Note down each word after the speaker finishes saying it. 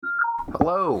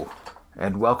Hello,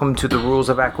 and welcome to the Rules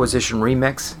of Acquisition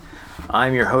Remix.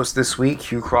 I'm your host this week,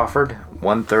 Hugh Crawford,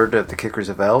 1/3 of the Kickers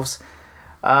of Elves.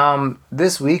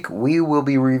 This week, we will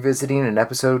be revisiting an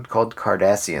episode called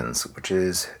Cardassians, which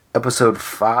is episode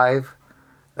 5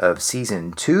 of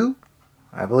season 2,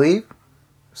 I believe.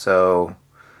 So,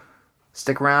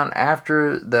 stick around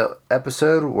after the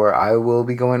episode where I will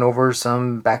be going over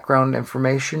some background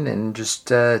information and just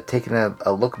taking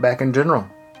a look back in general.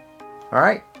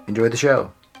 Alright, enjoy the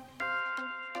show.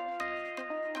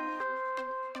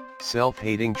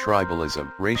 Self-hating tribalism,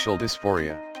 racial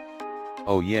dysphoria.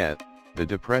 Oh yeah, the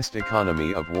depressed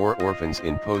economy of war orphans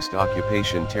in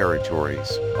post-occupation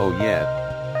territories. Oh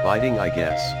yeah, biting I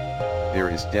guess. There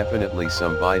is definitely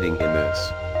some biting in this.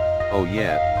 Oh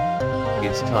yeah.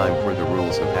 It's time for the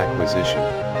Rules of Acquisition.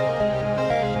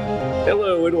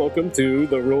 Hello and welcome to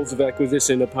the Rules of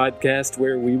Acquisition, a podcast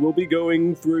where we will be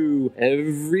going through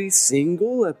every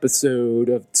single episode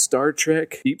of Star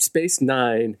Trek Deep Space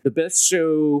Nine, the best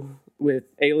show with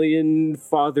alien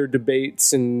father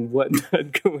debates and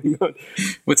whatnot going on.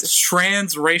 With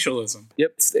transracialism.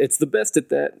 Yep, it's the best at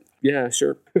that. Yeah,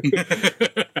 sure.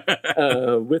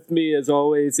 With me, as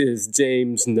always, is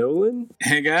James Nolan.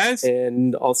 Hey, guys.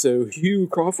 And also Hugh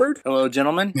Crawford. Hello,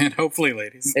 gentlemen. And hopefully,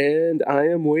 ladies. And I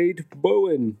am Wade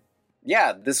Bowen.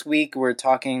 Yeah, this week we're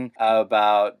talking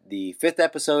about the 5th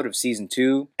episode of Season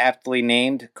 2, aptly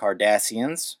named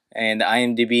Cardassians. And the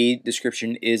IMDb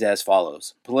description is as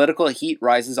follows. Political heat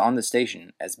rises on the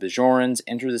station as Bajorans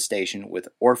enter the station with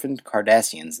orphaned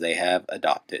Cardassians they have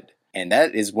adopted. And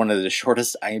that is one of the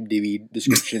shortest IMDb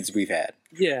descriptions we've had.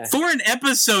 Yeah. For an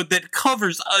episode that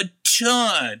covers a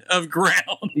ton of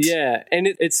ground. Yeah, and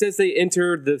it says they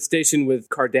entered the station with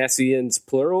Cardassians,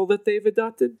 plural, that they've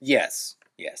adopted? Yes.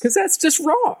 Because that's just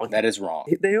wrong. That is wrong.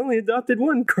 They only adopted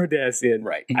one Cardassian.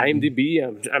 Right. IMDb,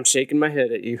 I'm shaking my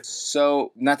head at you.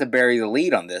 So, not to bury the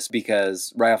lead on this,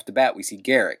 because right off the bat we see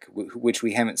Garak, which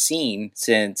we haven't seen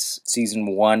since season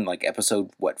 1, like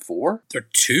episode, 4? Or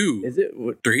 2. Is it?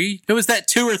 3? It was that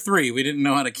 2 or 3. We didn't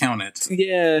know how to count it.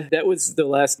 Yeah, that was the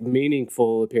last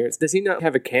meaningful appearance. Does he not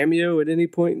have a cameo at any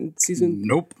point in season?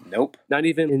 Nope. Not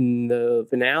even in the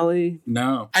finale?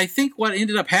 No. I think what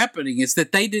ended up happening is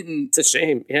that they didn't... It's a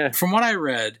shame. Yeah. From what I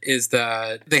read is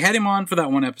that they had him on for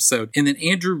that one episode, and then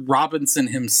Andrew Robinson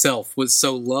himself was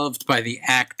so loved by the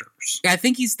actors. I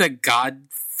think he's the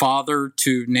godfather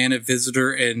to Nana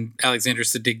Visitor and Alexander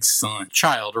Siddig's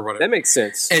child or whatever. That makes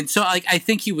sense. And so I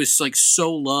think he was like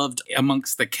so loved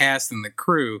amongst the cast and the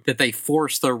crew that they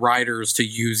forced the writers to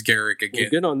use Garak again. Well,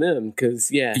 good on them,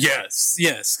 because, yeah. Yes,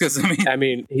 because I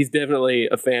mean, he's definitely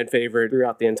a fan favorite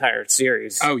throughout the entire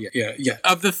series. Oh, yeah.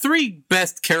 Of the 3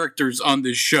 best characters on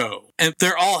this show, and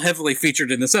they're all heavily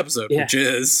featured in this episode, which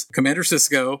is Commander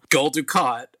Sisko, Gul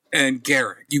Dukat, and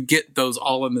Garak. You get those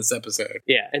all in this episode.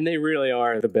 Yeah, and they really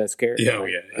are the best characters. Oh,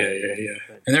 yeah.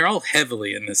 And they're all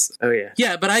heavily in this. Oh, yeah.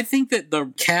 Yeah, but I think that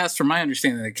the cast, from my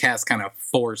understanding, the cast kind of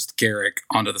forced Garak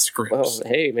onto the scripts. Well,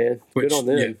 hey, man. Good on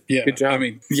them. Yeah. Good job. I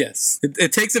mean, yes.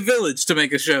 It takes a village to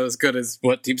make a show as good as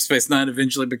what Deep Space Nine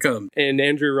eventually becomes. And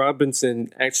Andrew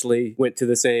Robinson actually went to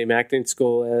the same acting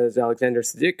school as Alexander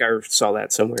Siddig. I saw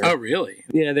that somewhere. Oh, really?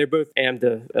 Yeah, they're both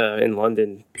AMDA in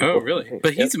London. Oh, really?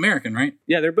 But he's American, right?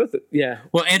 Yeah, they're both, yeah.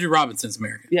 Well, Andrew Robinson's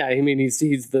American. Yeah, I mean, he's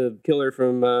the killer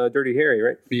from Dirty Harry,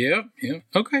 right? Yeah.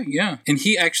 Okay, yeah. And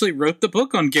he actually wrote the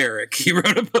book on Garak. He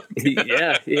wrote a book.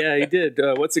 yeah, he did.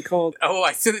 What's it called? Oh,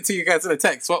 I sent it to you guys in a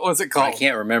text. What was it called? I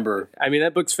can't remember. I mean,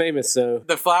 that book's famous, so...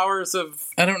 The Flowers of...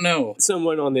 I don't know.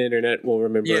 Someone on the internet will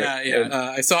remember it.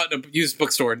 Yeah. I saw it in a used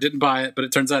bookstore. Didn't buy it, but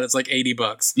it turns out it's like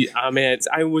 $80. Yeah, man,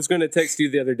 I was going to text you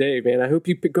the other day, man. I hope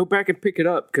you go back and pick it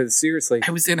up, because seriously...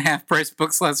 I was in half-price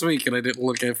books last week, and I didn't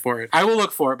look for it. I will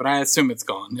look for it, but I assume it's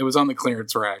gone. It was on the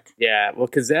clearance rack. Yeah, well,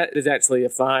 because that is actually a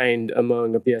find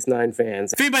among PS9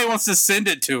 fans. If anybody wants to send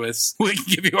it to us, we can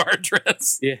give you our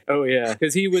address. Yeah. Oh, yeah.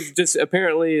 Because he was just,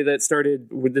 apparently that started,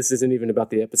 this isn't even about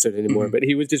the episode anymore, but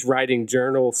he was just writing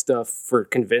journal stuff for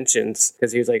conventions.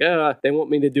 Because he was like, they want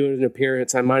me to do an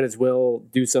appearance. I might as well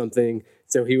do something.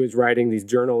 So he was writing these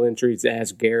journal entries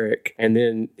as Garak. And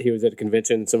then he was at a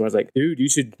convention. Someone was like, dude, you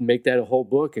should make that a whole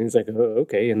book. And he's like, oh,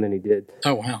 okay. And then he did.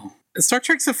 Oh, wow. Star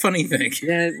Trek's a funny thing.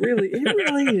 Yeah, it really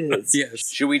is. Yes.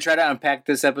 Should we try to unpack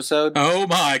this episode? Oh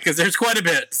my, because there's quite a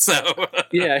bit, so.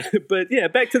 Yeah, but yeah,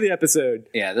 back to the episode.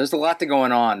 Yeah, there's a lot to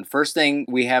going on. First thing,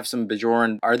 we have some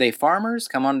Bajoran, are they farmers,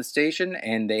 come on the station,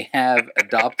 and they have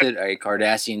adopted a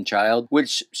Cardassian child,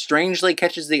 which strangely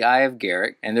catches the eye of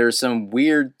Garak, and there's some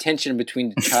weird tension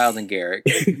between the child and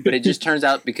Garak, but it just turns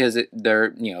out because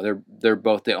they're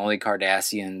both the only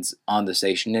Cardassians on the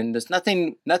station, and there's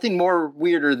nothing more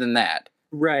weirder than that.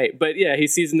 Right. But yeah, he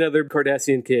sees another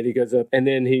Cardassian kid. He goes up and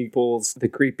then he pulls the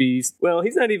creepy. Well,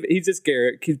 he's not even. He's just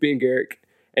Garrick. He's being Garrick.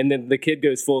 And then the kid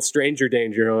goes full stranger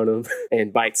danger on him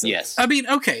and bites him. Yes. I mean,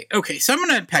 okay. So I'm going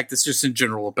to unpack this just in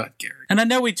general about Garrick. And I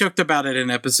know we talked about it in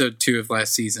episode 2 of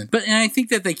last season, and I think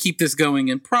that they keep this going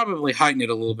and probably heighten it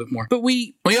a little bit more. But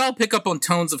we all pick up on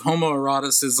tones of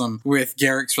homoeroticism with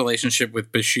Garrick's relationship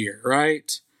with Bashir,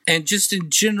 right? And just in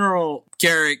general,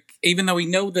 Garrick, even though we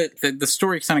know that the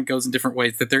story kind of goes in different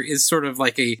ways, that there is sort of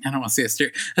like I don't want to say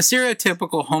a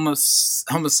stereotypical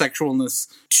homosexualness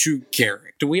to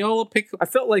Garrick. Do we all pick up? I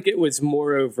felt like it was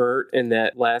more overt in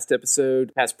that last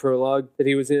episode, past prologue that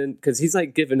he was in, because he's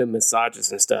like giving him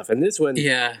massages and stuff. And this one,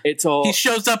 yeah, it's all... He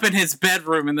shows up in his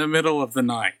bedroom in the middle of the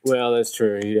night. Well, that's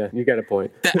true. Yeah, you got a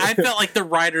point. I felt like the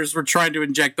writers were trying to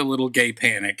inject a little gay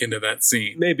panic into that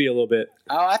scene. Maybe a little bit.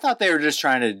 Oh, I thought they were just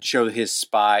trying to show his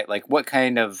spy, like what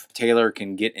kind of Taylor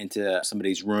can get into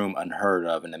somebody's room unheard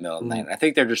of in the middle of the night. I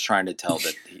think they're just trying to tell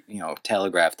that,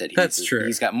 telegraph that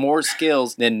he's got more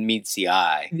skills than meets the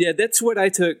eye. Yeah, that's what I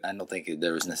took. I don't think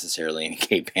there was necessarily any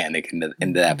gay panic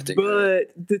in that particular.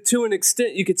 But to an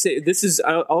extent, you could say this is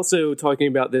also talking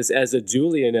about this as a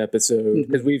Julian episode,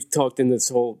 because we've talked in this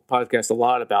whole podcast a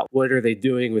lot about what are they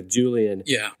doing with Julian.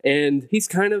 Yeah. And he's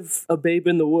kind of a babe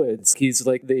in the woods. He's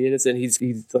like the innocent. He's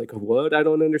like, what? I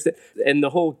don't understand. And the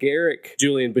whole Garrick,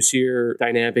 Julian Bashir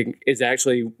dynamic is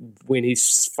actually when he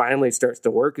finally starts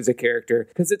to work as a character,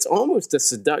 because it's almost a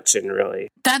seduction, really.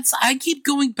 I keep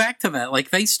going back to that. Like,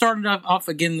 they started off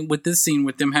again with this scene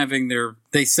with them having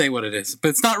they say what it is, but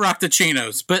it's not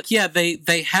Raktachinos. But yeah,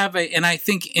 they have and I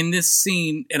think in this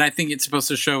scene, and I think it's supposed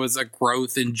to show as a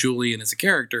growth in Julian as a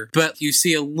character, but you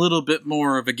see a little bit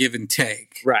more of a give and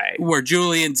take. Right. Where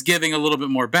Julian's giving a little bit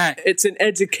more back. It's an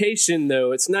education,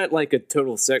 though. It's not like a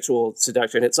total sexual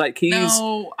seduction. It's like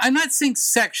No, I'm not saying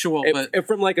sexual, but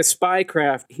from like a spy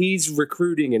craft, he's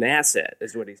recruiting an asset,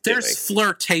 is what he's doing. There's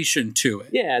flirtation to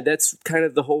it. Yeah, that's kind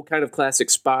of the whole kind of classic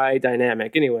spy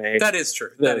dynamic. Anyway, that is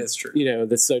true. That is true.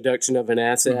 The seduction of an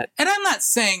asset. And I'm not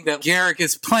saying that Garrick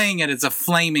is playing it as a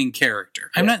flaming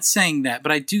character. I'm not saying that,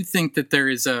 but I do think that there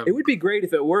is a... It would be great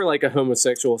if it were like a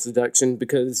homosexual seduction,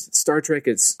 because Star Trek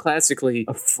is classically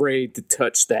afraid to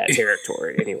touch that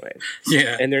territory anyway.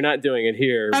 Yeah. And they're not doing it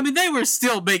here. I mean, they were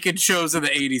still making shows in the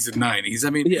 80s and 90s.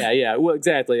 I mean... Yeah. Well,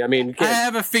 exactly. I mean... I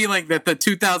have a feeling that the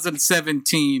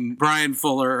 2017 Brian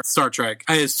Fuller Star Trek,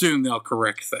 I assume they'll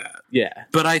correct that. Yeah.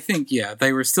 But I think,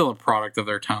 they were still a product of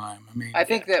their time. I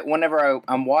think that whenever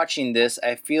I'm watching this,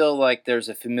 I feel like there's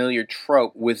a familiar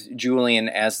trope with Julian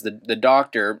as the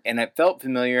doctor, and it felt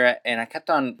familiar, and I kept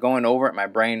on going over it in my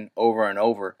brain over and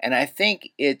over. And I think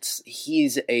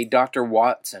he's a Dr.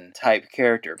 Watson type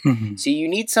character. Mm-hmm. So you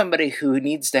need somebody who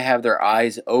needs to have their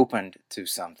eyes opened to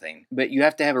something, but you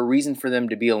have to have a reason for them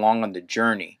to be along on the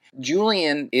journey.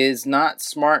 Julian is not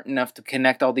smart enough to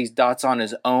connect all these dots on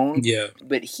his own. Yeah.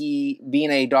 But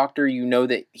being a doctor,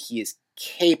 that he is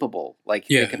capable. Like,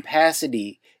 the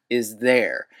capacity is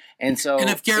there. And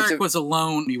if Garrick was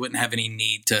alone, he wouldn't have any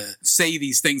need to say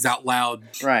these things out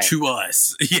loud to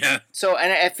us. Yeah. So,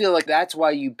 and I feel like that's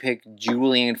why you picked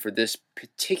Julian for this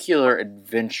particular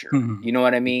adventure. Mm-hmm. You know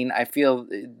what I mean? I feel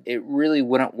it really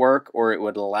wouldn't work, or it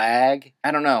would lag.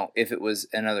 I don't know if it was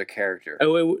another character.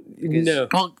 No.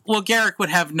 Well, Garrick would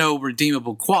have no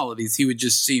redeemable qualities. He would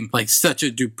just seem like such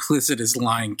a duplicitous,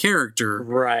 lying character.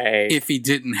 Right. If he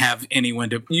didn't have anyone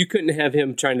to... You couldn't have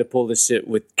him trying to pull this shit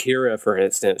with Kira, for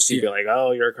instance. She'd be like,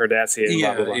 oh, you're a Cardassian,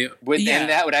 blah, blah, blah. And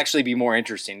that would actually be more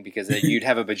interesting, because you'd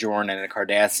have a Bajoran and a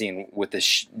Cardassian with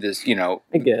this,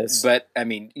 I guess. But, I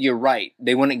mean, you're right.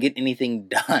 They wouldn't get anything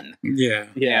done. Yeah.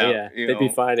 They'd be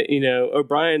fine.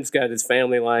 O'Brien's got his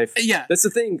family life. Yeah. That's the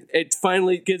thing. It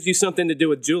finally gives you something to do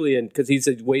with Julian, because he's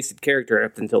a wasted character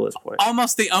up until this point.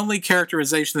 Almost the only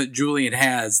characterization that Julian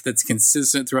has that's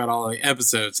consistent throughout all the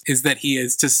episodes is that he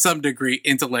is, to some degree,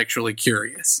 intellectually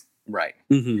curious. Right.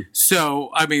 Mm-hmm.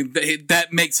 So, I mean,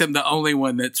 that makes him the only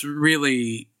one that's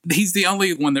really... He's the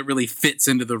only one that really fits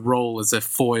into the role as a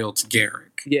foil to Garrick.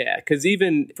 Yeah, because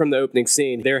even from the opening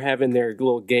scene, they're having their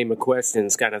little game of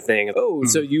questions kind of thing. Oh,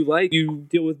 so you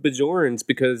deal with Bajorans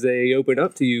because they open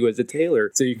up to you as a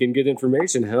tailor so you can get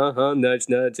information. Nudge,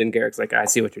 nudge. And Garrick's like, I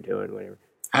see what you're doing, whatever.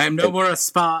 I am no more a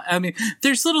spy. I mean,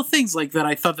 there's little things like that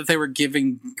I thought that they were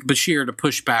giving Bashir to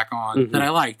push back on that I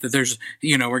liked. That there's,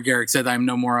 where Garrick said, I'm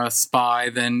no more a spy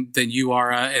than you are.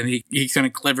 And he kind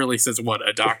of cleverly says, what,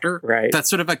 a doctor? Right. That's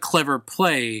sort of a clever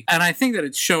play. And I think that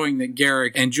it's showing that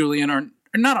Garrick and Julian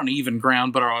not on even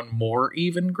ground, but are on more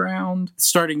even ground.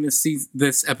 Starting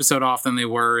this episode off than they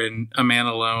were in A Man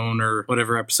Alone or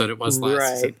whatever episode it was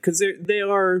last season. Right, because they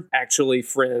are actually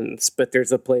friends, but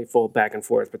there's a playful back and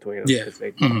forth between them.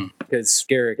 Yeah. Because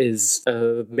Garrick is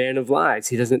a man of lies.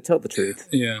 He doesn't tell the truth.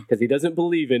 Yeah. Because he doesn't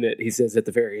believe in it, he says at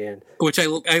the very end. Which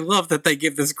I love that they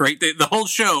give this great, the whole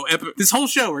show, this whole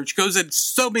show, which goes in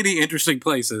so many interesting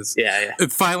places. Yeah.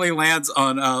 It finally lands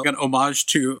on an homage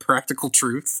to Practical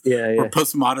Truth. Or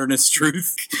postmodernist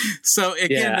truth. So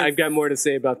again, I've got more to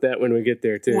say about that when we get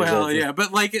there too. Well, yeah,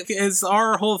 but like as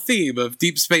our whole theme of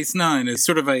Deep Space Nine is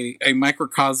sort of a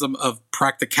microcosm of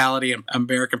practicality and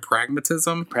American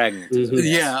pragmatism.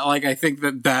 Yeah, like I think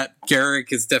that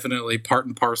Garrick is definitely part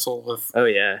and parcel with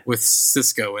with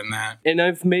Sisko in that. And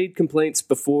I've made complaints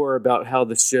before about how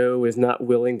the show is not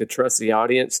willing to trust the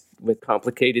audience with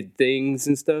complicated things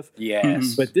and stuff.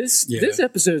 Yes. But this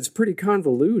episode is pretty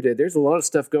convoluted. There's a lot of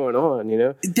stuff going on, you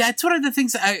know? That's one of the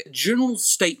things, general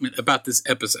statement about this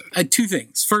episode. Two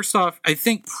things. First off, I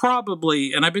think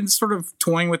probably, and I've been sort of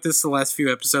toying with this the last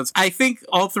few episodes, I think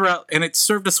all throughout, and it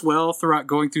served us well throughout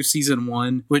going through season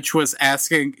 1, which was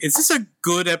asking, is this a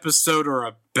good episode or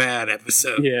a bad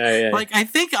episode? Yeah. Like, I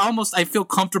think almost I feel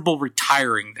comfortable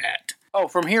retiring that. Oh,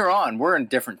 from here on, we're in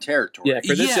different territory. Yeah,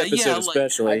 for this episode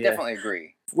especially. I definitely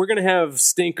agree. We're going to have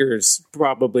stinkers,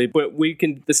 probably, but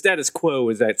the status quo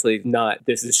is actually not,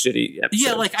 this is shitty episode.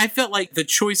 Yeah, like, I felt like the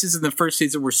choices in the first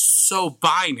season were so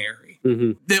binary.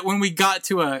 That when we got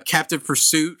to a Captive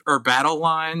Pursuit or Battle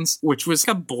Lines, which was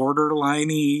a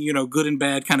borderliney, good and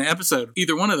bad kind of episode,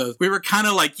 either one of those, we were kind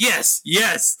of like, yes,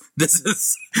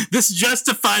 this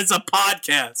justifies a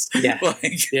podcast.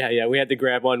 Yeah. Yeah, we had to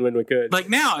grab one when we could. Like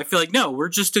now, I feel like, no, we're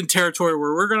just in territory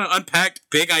where we're going to unpack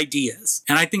big ideas.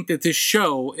 And I think that this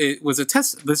show, it was a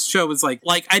test. This show was like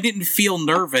I didn't feel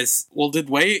nervous. Well,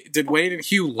 did Wade and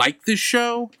Hugh like this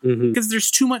show? Because there's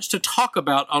too much to talk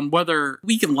about on whether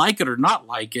we can like it or not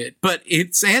like it, but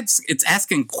it's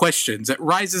asking questions. It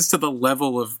rises to the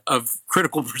level of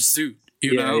Critical Pursuit.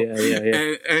 You know?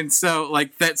 Yeah. And so,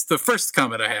 like, that's the first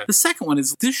comment I have. The second one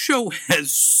is this show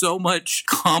has so much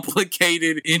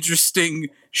complicated, interesting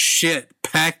shit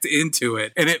packed into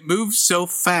it, and it moves so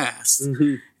fast.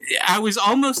 I was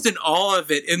almost in awe of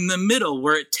it in the middle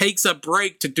where it takes a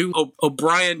break to do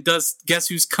O'Brien does Guess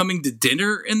Who's Coming to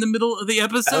Dinner in the middle of the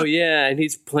episode. Oh yeah, and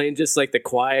he's playing just like the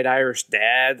quiet Irish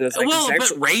dad. And it's like,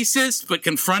 but racist, but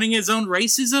confronting his own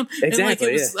racism. Exactly.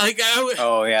 And like, it was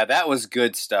oh yeah, that was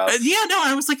good stuff.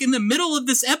 I was like in the middle of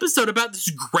this episode about this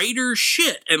greater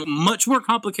shit and much more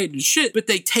complicated shit, but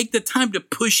they take the time to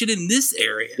push it in this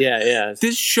area. Yeah.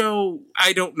 This show,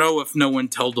 I don't know if no one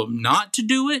told them not to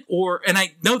do it, and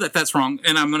I know that that's wrong,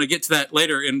 and I'm going to get to that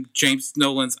later in James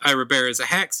Nolan's Ira Bear is a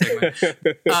hack segment.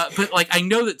 But like, I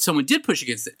know that someone did push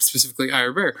against it, specifically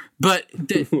Ira Bear. But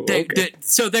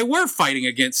so they were fighting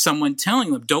against someone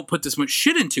telling them, don't put this much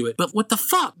shit into it. But what the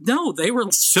fuck? No, they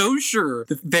were so sure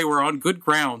that they were on good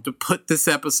ground to put this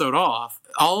episode off.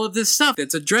 All of this stuff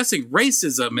that's addressing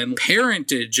racism and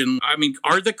parentage, and I mean,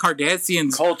 are the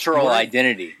Cardassians cultural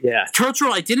identity? Yeah,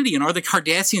 cultural identity, and are the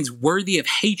Cardassians worthy of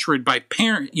hatred by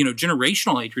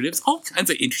generational hatred? It's all kinds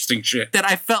of interesting shit that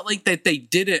I felt like that they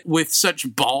did it with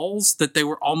such balls that they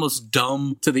were almost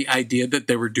dumb to the idea that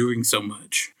they were doing so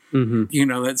much.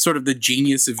 That's sort of the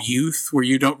genius of youth where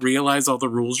you don't realize all the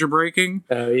rules you're breaking.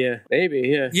 Oh, yeah. Maybe,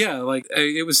 yeah. Yeah, like,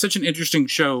 it was such an interesting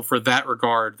show for that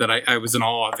regard that I was in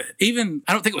awe of it. Even,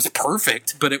 I don't think it was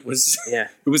perfect, but it was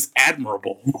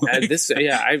admirable. I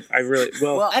really,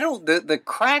 well, I don't, the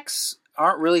cracks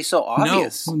aren't really so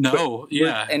obvious. No,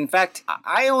 yeah. In fact,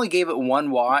 I only gave it one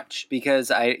watch because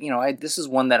this is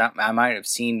one that I might have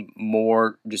seen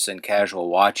more just in casual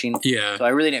watching. Yeah. So I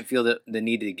really didn't feel the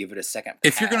need to give it a second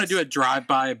pass. If you're going to do a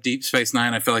drive-by of Deep Space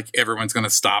Nine, I feel like everyone's going to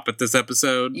stop at this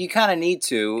episode. You kind of need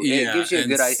to. It gives you a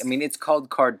good idea. I mean, it's called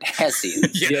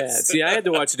Cardassians. Yes. Yeah. See, I had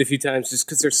to watch it a few times just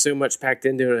because there's so much packed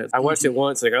into it. I watched it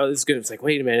once, like, oh, this is good. It's like,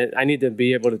 wait a minute. I need to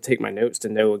be able to take my notes to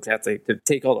know exactly, to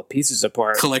take all the pieces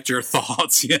apart. Collect your thoughts.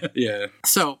 Yeah.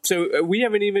 So we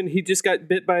haven't even. He just got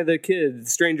bit by the kid,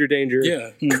 stranger danger. Yeah.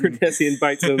 Cardassian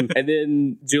bites him, and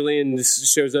then Julian just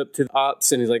shows up to the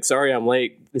ops, and he's like, "Sorry, I'm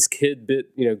late. This kid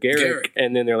bit, Garrick."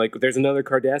 And then they're like, "There's another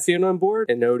Cardassian on board."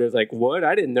 And Oda's like, "What?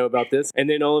 I didn't know about this." And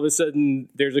then all of a sudden,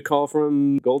 there's a call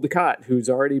from Gul Dukat, who's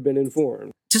already been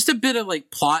informed. Just a bit of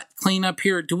plot cleanup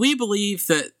here. Do we believe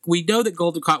that we know that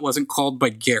Gul Dukat wasn't called by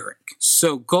Garrick?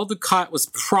 So Gul Dukat was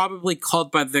probably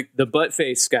called by the butt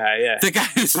face guy. Yeah. The guy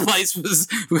whose place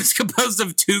was composed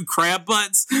of 2 crab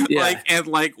butts, Yeah. and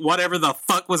whatever the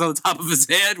fuck was on the top of his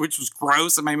head, which was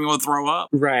gross and made me want to throw up.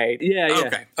 Right. Yeah,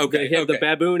 yeah. Okay. He had the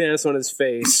baboon ass on his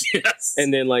face. Yes.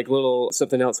 And then little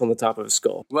something else on the top of his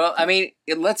skull. Well, I mean,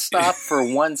 let's stop for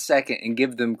 1 second and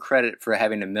give them credit for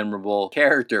having a memorable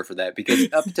character for that.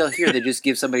 Because up until here, they just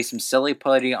give somebody some silly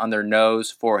putty on their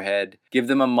nose, forehead, give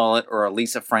them a mullet or a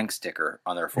Lisa Frank sticker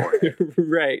on their forehead.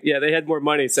 Right. Yeah, they had more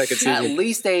money second At season.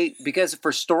 least because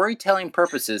for storytelling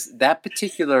purposes, that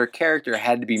particular character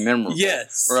had to be memorable.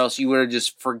 Yes. Or else you would have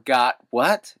just forgot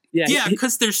what? Yeah,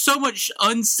 because there's so much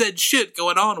unsaid shit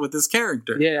going on with this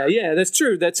character. Yeah, that's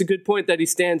true. That's a good point that he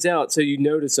stands out, so you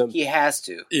notice him. He has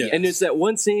to. Yeah. And there's that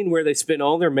one scene where they spent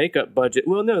all their makeup budget.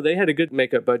 Well, no, they had a good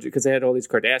makeup budget because they had all these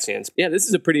Kardashians. Yeah, this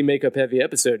is a pretty makeup heavy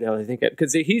episode now that I think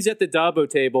because he's at the Dabo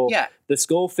table. Yeah. The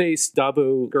skull-faced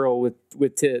Dabo girl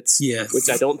with tits. Yes. Which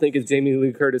I don't think is Jamie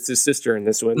Lee Curtis's sister in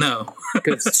this one. No.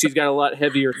 Because she's got a lot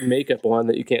heavier makeup on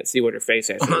that you can't see what her face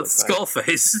actually Well, looks like. skull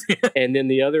face. And then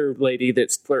the other lady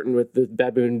that's flirting with the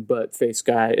baboon butt face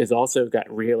guy is also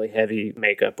got really heavy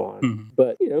makeup on. Mm-hmm.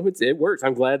 But, it works.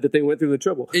 I'm glad that they went through the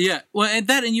trouble. Yeah. Well,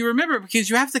 and you remember because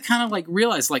you have to kind of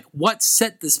realize what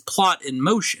set this plot in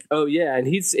motion. Oh, yeah. And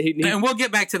And we'll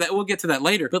get back to that. We'll get to that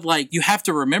later. But you have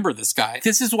to remember this guy.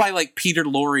 This is why Peter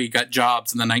Lorre got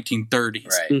jobs in the 1930s.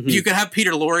 Right. Mm-hmm. You could have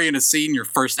Peter Lorre in a scene in your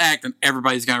first act, and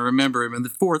everybody's going to remember him in the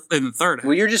third act.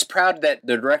 Well, you're just proud that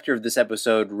the director of this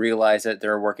episode realized that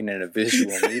they're working in a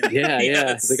visual medium. Yeah.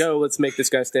 Yes. It's let's make this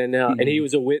guy stand out. And he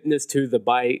was a witness to the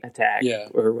bite attack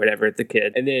or whatever at the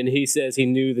kid. And then he says he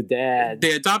knew the dad.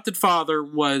 The adopted father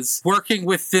was working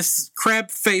with this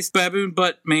crab-faced baboon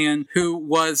butt man who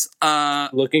was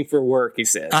Looking for work, he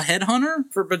says. a headhunter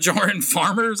for Bajoran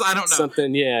farmers. I don't know.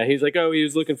 Something, yeah. He's like, he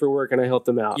was looking for work and I helped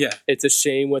him out. Yeah. It's a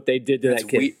shame what they did to that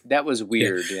kid. That was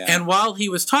weird, yeah. And while he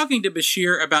was talking to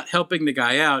Bashir about helping the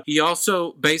guy out, he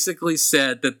also basically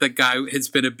said that the guy has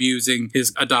been abusing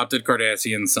his adopted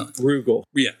Cardassian son. Rugal.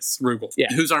 Yes, Rugal. Yeah.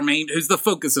 Who's the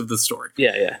focus of the story.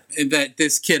 Yeah. And that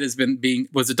this kid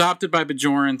was adopted by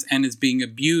Bajorans and is being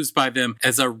abused by them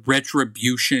as a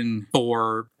retribution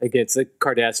for Against the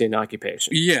Cardassian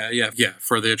occupation.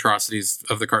 for the atrocities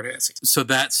of the Cardassians. So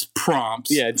that's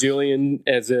prompts. Yeah, Julian,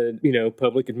 as a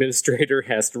public administrator,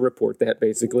 has to report that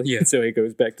basically. Yeah. So he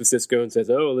goes back to Cisco and says,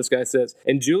 this guy says,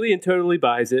 and Julian totally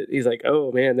buys it. He's like,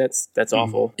 oh man, that's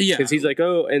awful. Yeah. Because he's like,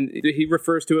 and he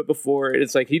refers to it before.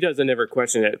 It's like he doesn't ever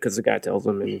question it because the guy tells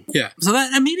him. And Yeah. So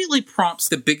that immediately prompts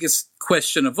the biggest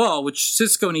question of all, which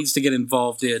Cisco needs to get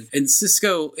involved in. And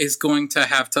Cisco is going to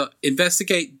have to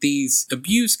investigate these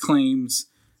abuse claims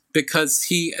because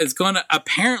he has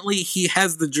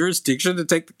the jurisdiction to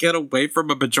take the kid away from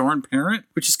a Bajoran parent,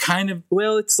 which is kind of...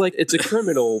 well, it's a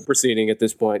criminal proceeding at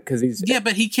this point because he's... Yeah,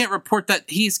 but he can't report that.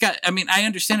 I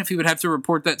understand if he would have to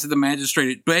report that to the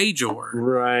magistrate at Bajor.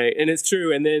 Right, and it's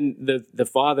true. And then the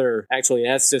father actually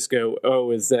asks Cisco,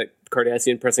 is that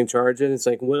Cardassian pressing charges? And it's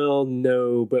like, well,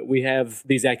 no, but we have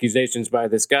these accusations by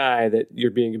this guy that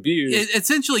you're being abused.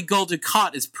 Essentially, Gul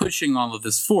Dukat is pushing all of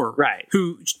this forward. Right.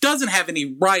 Who doesn't have any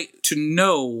right to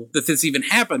know that this even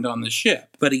happened on the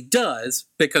ship. But he does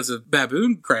because of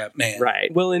Baboon Crab Man.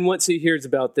 Right. Well, and once he hears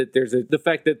about that, the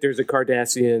fact that there's a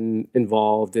Cardassian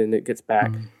involved and it gets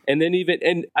back. Mm-hmm. And then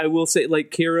and I will say,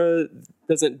 Kira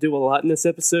doesn't do a lot in this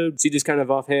episode. She just kind of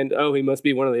offhand, he must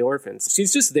be one of the orphans.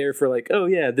 She's just there for the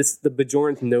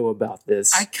Bajorans know about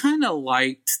this. I kind of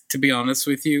liked, to be honest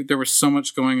with you, there was so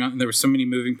much going on. There were so many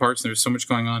moving parts. And there was so much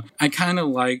going on. I kind of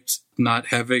liked not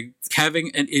having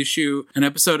an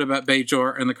episode about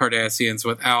Bajor and the Cardassians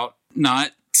without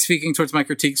not speaking towards my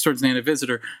critiques towards Nana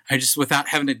Visitor, without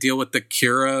having to deal with the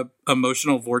Kira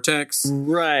emotional vortex.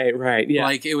 Right, yeah.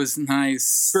 It was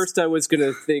nice. First I was going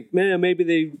to think, man, maybe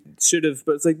they should have,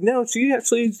 but it's like, no,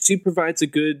 she provides a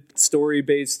good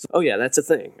story-based, that's a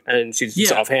thing. And she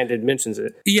just offhanded mentions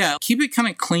it. Yeah, keep it kind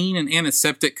of clean and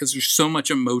antiseptic because there's so much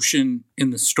emotion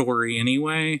in the story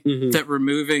anyway, that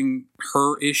removing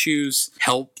her issues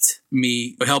helped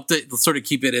it sort of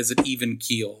keep it as an even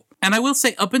keel. And I will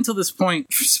say, up until this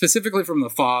point, specifically from the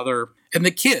father and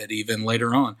the kid, even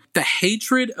later on, the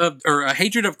hatred of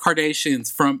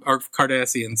Kardashians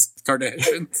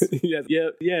Kardashians.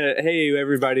 yeah. Hey,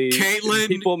 everybody. Caitlin.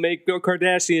 People make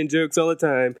Kardashian jokes all the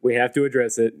time. We have to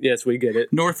address it. Yes, we get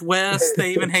it. Northwest,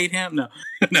 they even hate him. No.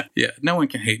 Yeah, no one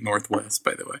can hate Northwest,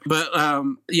 by the way. But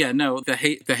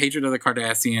the hatred of the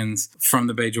Kardashians from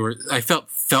the Bajor, I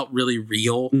felt really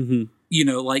real. Mm-hmm.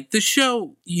 The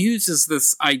show uses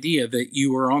this idea that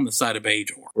you are on the side of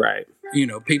Bajor. Right.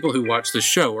 People who watch the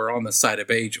show are on the side of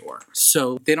Bajor.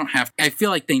 So they don't have... I feel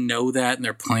like they know that and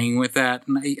they're playing with that.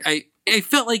 And I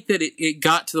felt like that it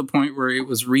got to the point where it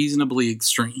was reasonably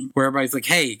extreme, where everybody's like,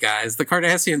 hey, guys, the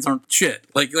Kardashians aren't shit.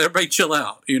 Like, everybody chill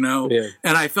out, you know? Yeah.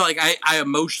 And I felt like I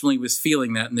emotionally was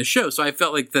feeling that in the show. So I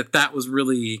felt like that was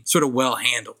really sort of well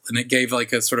handled. And it gave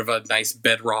like a sort of a nice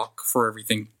bedrock for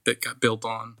everything that got built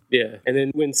on. Yeah. And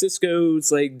then when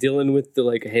Cisco's like dealing with the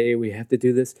like, hey, we have to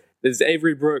do this. There's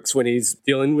Avery Brooks when he's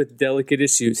dealing with delicate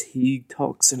issues. He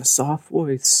talks in a soft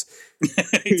voice.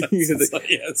 He's like,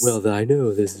 yes. Well, I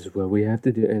know this is what we have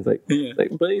to do. And it's like, Yeah.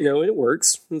 but you know, it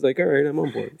works. It's like, all right, I'm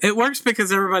on board. It works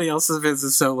because everybody else's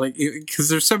is so like, because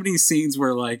there's so many scenes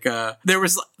where like, there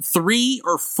was 3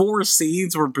 or 4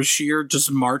 scenes where Bashir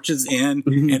just marches in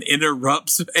and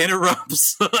interrupts.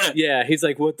 Yeah, he's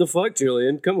like, what the fuck,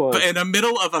 Julian? Come on. But in the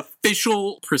middle of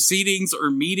official proceedings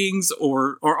or meetings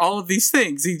or all of these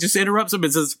things, he just interrupts him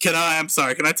and says, can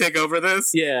I take over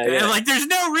this? Yeah, And yeah. like, there's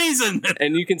no reason.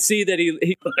 And you can see that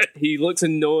he looks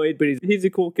annoyed, but he's a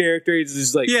cool character. He's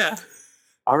just like, Yeah.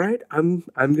 all right, I'm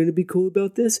gonna be cool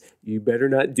about this. You better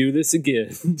not do this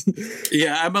again.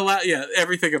 Yeah, I'm allowed. Yeah,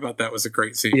 everything about that was a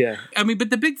great scene. Yeah. I mean, but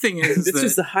the big thing is This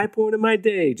is the high point of my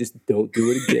day. Just don't do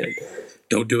it again.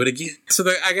 don't do it again. So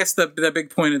I guess the big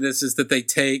point of this is that they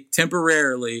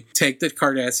temporarily take the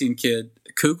Kardashian kid,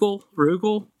 Rugal,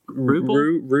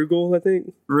 Rugal, I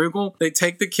think. Rugal. They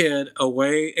take the kid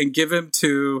away and give him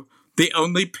to the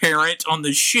only parent on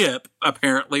the ship,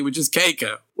 apparently, which is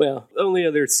Keiko. Well, only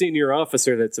other senior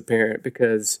officer that's a parent,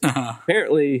 because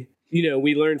apparently, you know,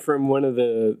 we learned from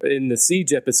in the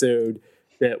Siege episode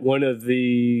that one of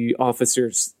the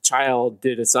officers' child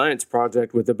did a science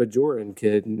project with a Bajoran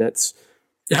kid, and that's...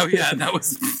 Oh yeah, that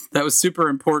was super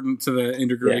important to the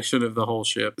integration of the whole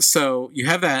ship. So you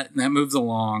have that, and that moves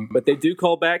along. But they do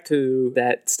call back to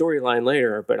that storyline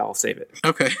later, but I'll save it.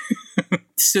 Okay.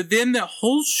 So then the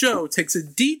whole show takes a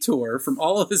detour from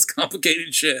all of this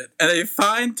complicated shit, and they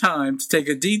find time to take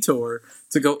a detour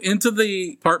to go into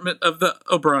the apartment of the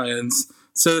O'Briens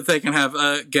so that they can have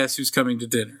a guess who's coming to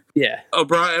dinner. Yeah.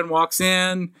 O'Brien walks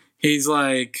in. He's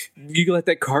like, You let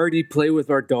that Cardi play with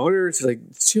our daughter? It's like,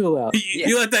 chill out.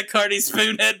 you let that Cardi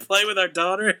Spoonhead play with our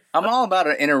daughter? I'm all about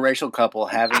an interracial couple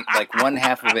having, like, one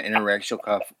half of an interracial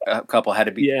couple had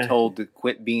to be told to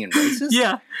quit being racist.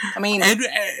 Yeah. I mean, And,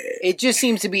 it just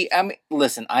seems to be, I mean,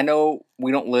 listen, I know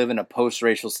we don't live in a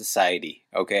post-racial society,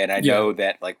 okay? And I know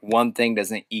that, like, one thing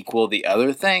doesn't equal the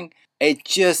other thing. It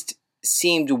just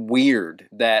seemed weird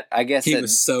that, I guess, he that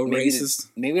was so racist.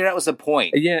 Maybe that was the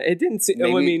point. Yeah, it didn't seem...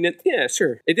 Maybe- I mean, yeah,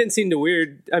 sure. It didn't seem too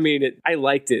weird. I mean, I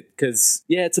liked it because,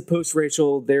 yeah, it's a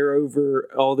post-racial. They're over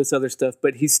all this other stuff,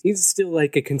 but he's still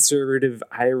like a conservative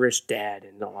Irish dad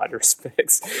in a lot of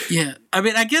respects. Yeah. I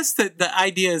mean, I guess that the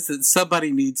idea is that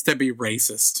somebody needs to be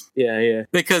racist Yeah.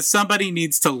 because somebody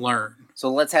needs to learn. So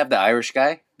let's have the Irish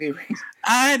guy be racist.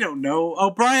 I don't know.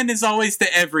 O'Brien is always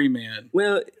the everyman.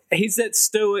 Well, he's that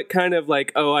stoic kind of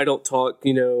like, oh, I don't talk,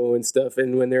 you know, and stuff.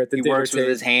 And when they're at the He dinner works with table,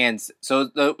 his hands. So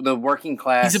the working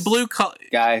class He's a blue collar.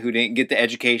 guy who didn't get the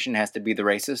education has to be the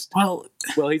racist.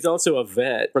 well, he's also a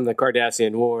vet from the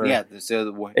Kardashian War. Yeah.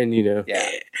 So And, you know, yeah,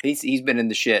 he's been in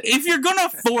the shit. If you're gonna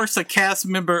force a cast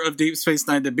member of Deep Space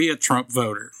Nine to be a Trump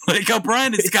voter, like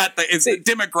O'Brien has got is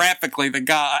demographically the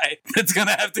guy that's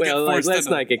gonna have to get well, like, forced. let's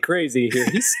not get crazy here.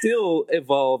 He's still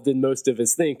evolved in most of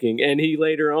his thinking. And he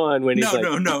later on, when he's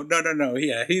No.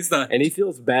 Yeah, he's not. and he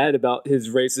feels bad about his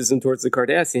racism towards the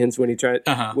Kardashians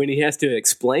when he has to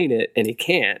explain it and he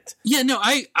can't. Yeah, no,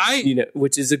 I You know,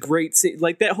 which is a great scene.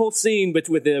 Like that whole scene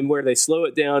with them where they slow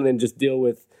it down and just deal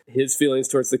with his feelings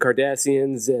towards the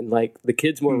Kardashians, and like the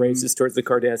kid's more racist towards the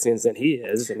Kardashians than he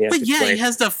is, and he has But to yeah, explain. he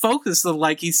has to focus.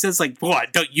 Like he says, like,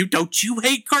 "What? Don't you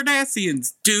hate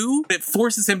Kardashians, do?" It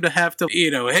forces him to have to,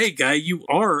 hey, guy, you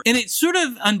are, and it sort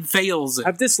of unveils it.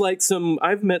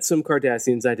 I've met some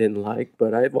Kardashians I didn't like,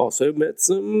 but I've also met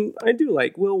some I do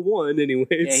like. Well, one anyways.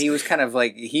 Yeah, he was kind of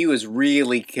like, he was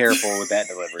really careful with that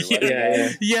delivery.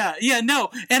 wasn't he? No,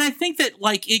 and I think that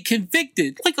like it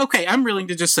convicted. Like, okay, I'm willing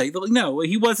to just say, like, no,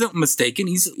 he wasn't mistaken.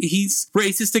 He's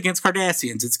racist against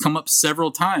Kardashians. It's come up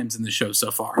several times in the show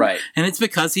so far, Right? And it's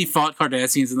because he fought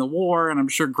Kardashians in the war, and I'm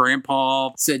sure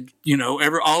Grandpa said,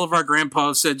 all of our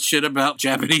grandpas said shit about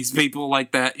Japanese people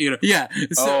like that, Yeah.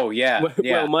 So, Oh yeah,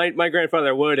 Well, my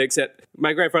grandfather would, except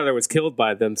my grandfather was killed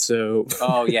by them, so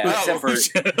oh yeah. Except for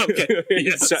okay. he's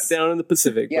Yes. shut down in the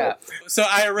Pacific. yeah, So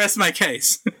I arrest my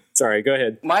case. Sorry, go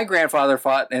ahead. my grandfather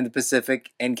fought in the Pacific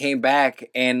and came back,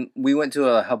 and we went to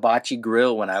a hibachi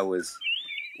grill when I was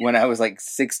when I was like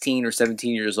 16 or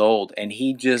 17 years old, and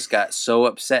he just got so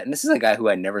upset. And this is a guy who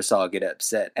I never saw get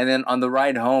upset. And then on the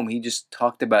ride home, he just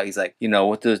talked about, he's like,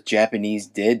 what those Japanese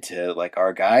did to like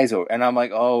our guys. And I'm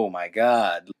like, oh my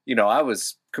God. I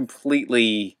was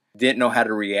completely didn't know how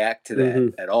to react to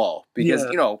that at all. Because,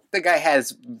 the guy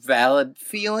has valid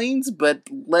feelings, but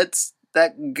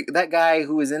that guy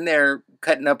who was in there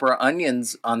cutting up our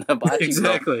onions on the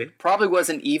bocce grill probably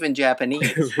wasn't even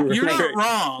Japanese. You're not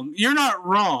wrong. You're not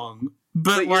wrong.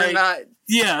 But like, you're not.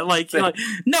 Yeah,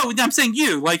 no, I'm saying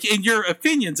you, like, in your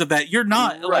opinions of that, you're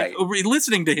not, right. Like,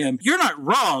 listening to him, you're not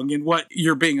wrong in what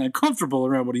you're being uncomfortable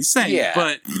around what he's saying. Yeah.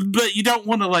 But you don't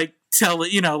want to, like, tell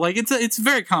it, like, it's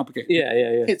very complicated. Yeah.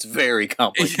 It's very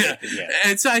complicated. Yeah.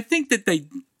 And so I think that they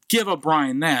give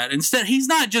O'Brien that. Instead, he's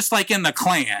not just, like, in the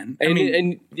Klan. And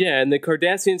the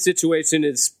Cardassian situation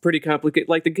is pretty complicated.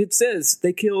 Like the kid says,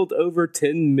 they killed over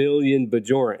 10 million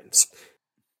Bajorans.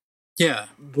 Yeah.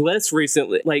 Less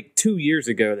recently, like 2 years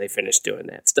ago, they finished doing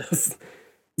that stuff.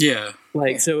 Yeah.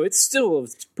 So it's still a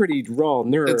pretty raw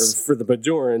nerve for the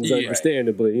Bajorans,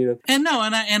 understandably, And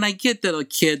I get that a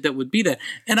kid that would be that.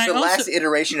 And the last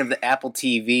iteration of the Apple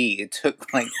TV, it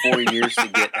took like 4 years to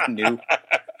get a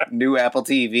new Apple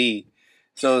TV.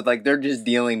 So like they're just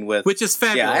dealing with, which is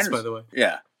fabulous, by the way.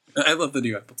 Yeah. I love the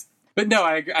new Apple TV. But no,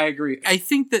 I agree. I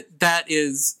think that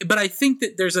is, but I think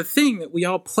that there's a thing that we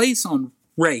all place on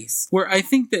race, where I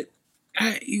think that,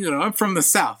 I'm from the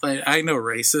South. I know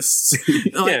racists.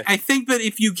 I think that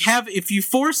if you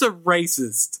force a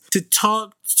racist to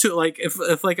talk to, like,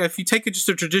 if you take just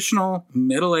a traditional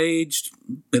middle-aged,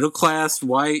 middle-class,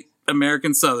 white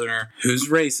American Southerner who's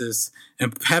racist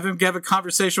and have him have a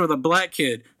conversation with a black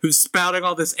kid who's spouting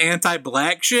all this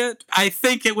anti-black shit, I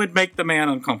think it would make the man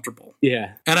uncomfortable.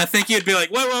 Yeah. And I think he'd be like,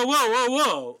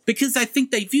 whoa. Because I think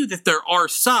they view that there are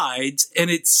sides, and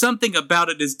it's something about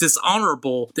it is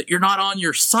dishonorable that you're not on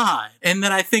your side. And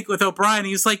then I think with O'Brien,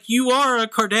 he's like, you are a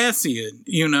Cardassian,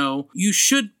 you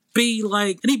should be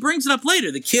like, and he brings it up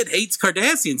later. The kid hates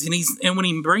Cardassians, and when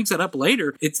he brings it up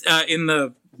later, it's in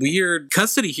the weird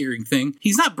custody hearing thing,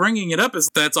 he's not bringing it up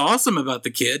as that's awesome about the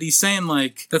kid. He's saying,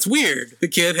 like, that's weird. The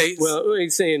kid hates. Well,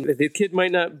 he's saying that the kid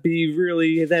might not be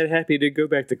really that happy to go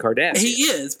back to Cardassia. He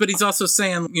is, but he's also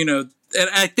saying, and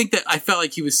I think that I felt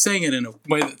like he was saying it in a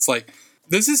way that's like,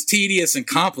 this is tedious and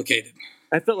complicated.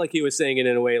 I felt like he was saying it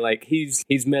in a way like he's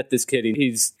met this kid,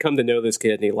 he's come to know this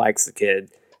kid, and he likes the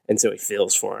kid, and so he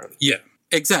feels for him. Yeah.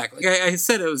 Exactly. I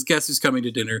said it was Guess Who's Coming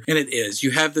to Dinner, and it is.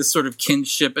 You have this sort of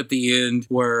kinship at the end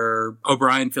where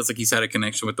O'Brien feels like he's had a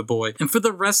connection with the boy. And for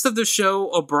the rest of the show,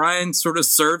 O'Brien sort of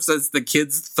serves as the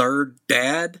kid's third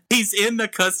dad. He's in the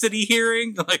custody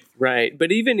hearing. Right.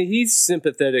 But even he's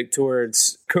sympathetic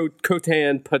towards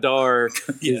Kotan Padar,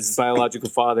 his biological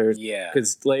father. Yeah.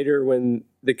 Because later when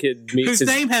the kid meets whose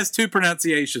name has two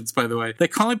pronunciations, by the way. They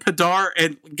call him Padar,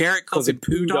 and Garrett calls him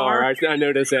Pudar. I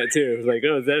noticed that too. I was like,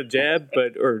 is that a jab?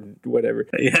 Or whatever.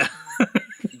 Yeah.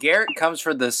 Garrett comes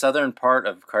from the southern part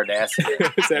of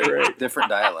Cardassia. Is that right? Different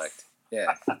dialect.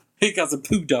 Yeah. He calls it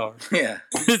Pudar. Yeah.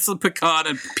 It's a pecan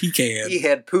and pecan. He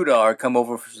had Pudar come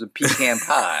over for some pecan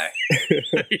pie.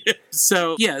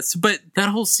 So, yes, but that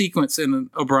whole sequence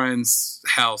in O'Brien's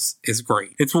house is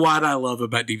great. It's what I love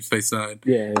about Deep Space Nine.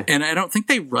 Yeah. And I don't think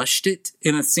they rushed it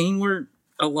in a scene where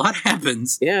a lot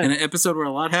happens. Yeah. In an episode where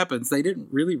a lot happens. They didn't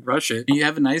really rush it. You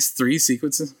have a nice 3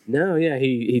 sequences. No, yeah.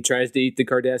 He tries to eat the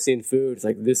Cardassian food. It's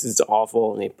like, this is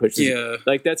awful. And he pushes it.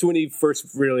 Like, that's when he first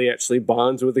really actually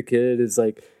bonds with the kid. Is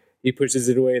like, he pushes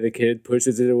it away. The kid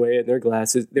pushes it away, and their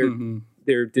glasses,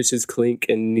 their dishes clink.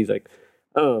 And he's like,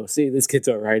 oh, see, this kid's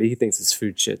all right. He thinks it's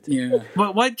food shit. Yeah.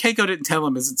 But what Keiko didn't tell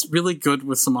him is it's really good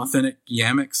with some authentic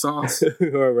Yamek sauce.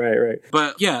 Oh, right.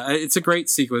 But yeah, it's a great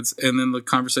sequence. And then the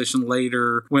conversation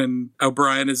later when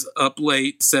O'Brien is up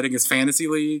late setting his fantasy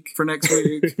league for next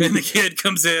week, and the kid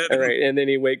comes in. All right. And then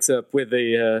he wakes up with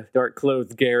a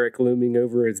dark-clothed Garrick looming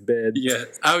over his bed. Yeah.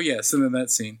 Oh, yes. And then that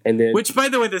scene. And then, which, by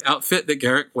the way, the outfit that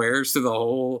Garrick wears through the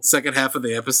whole second half of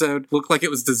the episode looked like it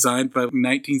was designed by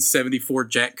 1974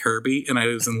 Jack Kirby, and I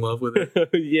was in love with it.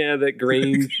 Yeah, that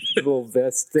green little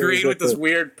vest thing. Green with those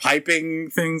weird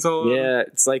piping things all over. Yeah,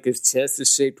 it's like his chest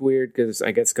is shaped weird, because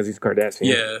he's Cardassian.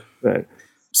 Yeah. But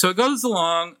so it goes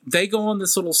along. They go on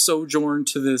this little sojourn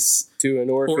to an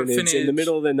orphanage in the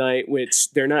middle of the night,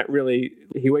 which they're not really.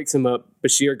 He wakes him up.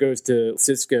 Bashir goes to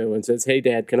Sisko and says, "Hey,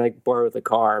 Dad, can I borrow the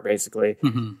car?" Basically,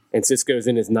 and Sisko's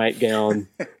in his nightgown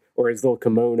or his little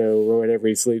kimono or whatever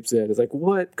he sleeps in. It's like,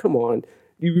 what? Come on.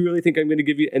 You really think I'm going to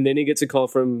give you... And then he gets a call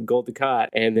from Gul Dukat,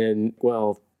 and then,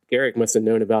 Garrick must have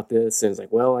known about this, and it's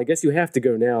like, I guess you have to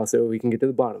go now so we can get to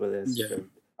the bottom of this. Yeah. So,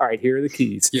 all right, here are the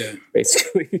keys. Yeah.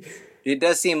 Basically. It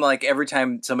does seem like every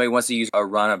time somebody wants to use a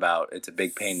runabout, it's a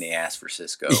big pain in the ass for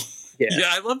Cisco. Yeah.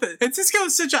 I love it. And Cisco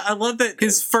is I love that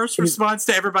his first response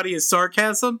to everybody is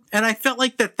sarcasm. And I felt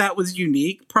like that was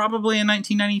unique, probably in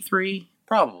 1993.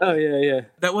 Probably. Oh, yeah.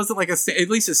 That wasn't like at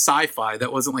least a sci-fi,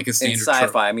 that wasn't like a In standard sci-fi,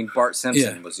 trope. I mean, Bart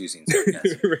Simpson was using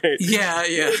sarcasm. Right.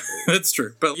 Yeah, that's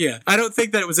true. But yeah, I don't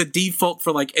think that it was a default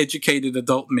for like educated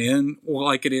adult men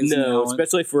like it is No, now.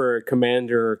 especially for a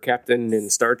commander or captain in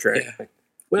Star Trek. Yeah.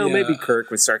 Well, Yeah. maybe Kirk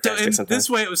was So sarcastic in sometimes. this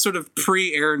way, it was sort of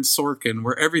pre-Aaron Sorkin,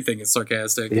 where everything is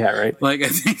sarcastic. Yeah, right. Like, I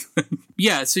think,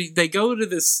 yeah, so they go to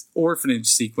this orphanage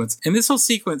sequence, and this whole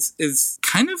sequence is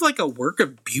kind of like a work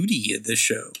of beauty in this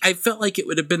show. I felt like it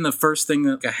would have been the first thing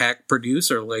that a hack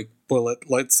producer, like, well,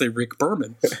 let's say Rick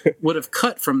Berman, would have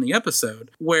cut from the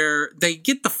episode, where they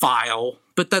get the file,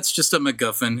 but that's just a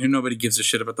MacGuffin, and nobody gives a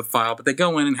shit about the file, but they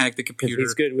go in and hack the computer.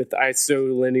 He's good with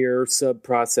isolinear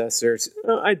sub-processors.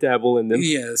 I dabble in them.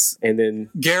 Yes. And then,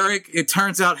 Garrick, it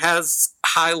turns out, has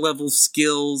high-level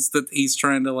skills that he's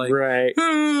trying to, like, right,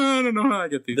 I don't know how I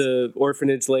get these. the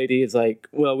orphanage lady is like,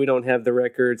 well, we don't have the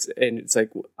records. And it's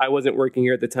like, I wasn't working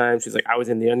here at the time. She's like, I was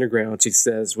in the underground, she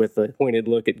says, with a pointed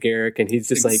look at Garrick. And he's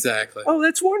just like, Exactly. oh,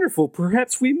 that's wonderful.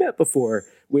 Perhaps we met before,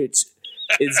 which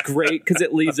is great because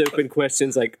it leaves open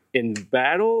questions like, in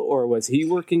battle, or was he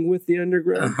working with the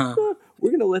underground? We're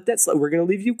going to let that slide. We're going to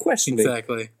leave you questioning.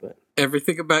 Exactly. But-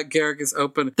 Everything about Garrick is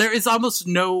open. There is almost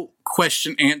no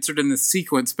question answered in the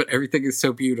sequence, but everything is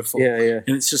so beautiful. Yeah. And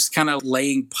it's just kind of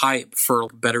laying pipe for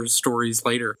better stories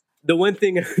later. The one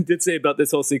thing I did say about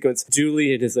this whole sequence,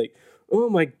 Julian is like, oh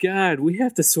my God, we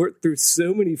have to sort through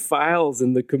so many files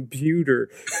in the computer.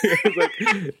 It's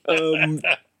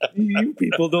like, you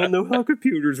people don't know how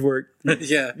computers work.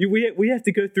 Yeah. We have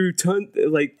to go through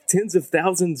tens of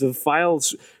thousands of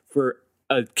files for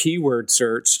a keyword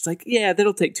search. It's like, yeah,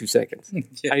 that'll take 2 seconds.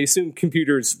 Yeah. I assume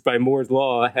computers by Moore's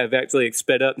law have actually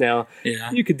sped up now.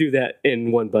 Yeah. You could do that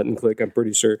in one button click, I'm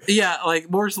pretty sure. Yeah,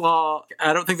 like Moore's Law,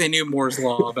 I don't think they knew Moore's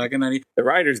Law back in 90. The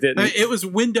writers didn't. It was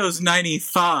Windows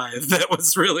 95 that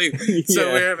was really, so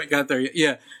Yeah. we haven't got there yet.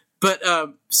 Yeah. But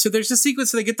so there's a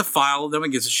sequence, so they get the file, no one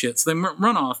gives a shit. So they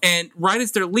run off. And right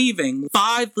as they're leaving,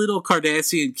 5 little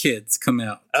Cardassian kids come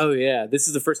out. Oh, yeah. This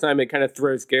is the first time it kind of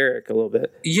throws Garrick a little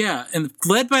bit. Yeah, and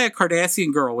led by a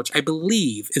Cardassian girl, which I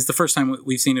believe is the first time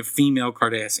we've seen a female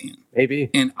Cardassian Maybe.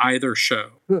 in either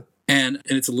show. Huh. And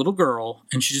it's a little girl,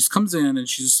 and she just comes in, and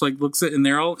she just like looks at, and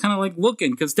they're all kind of like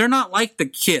looking, because they're not like the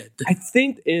kid. I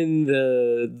think in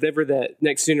that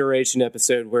Next Generation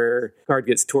episode where Card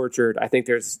gets tortured, I think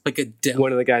there's Like a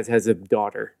one of the guys has a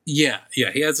daughter. Yeah, he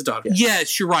has a daughter.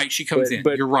 Yes, you're right. She comes in.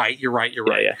 But- You're right.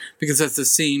 Yeah. Because that's the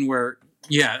scene where,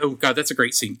 oh God, that's a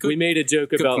great scene. We made a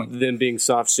joke about point. them being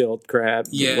soft-shelled crab,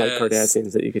 Yes. like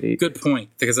Cardassians that you could eat. Good point,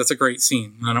 because that's a great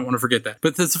scene. I don't want to forget that.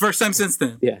 But that's the first time since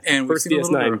then. Yeah, and we've first seen a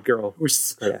little DS9 girl. We're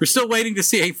still waiting to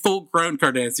see a full-grown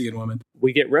Cardassian woman.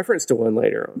 We get reference to one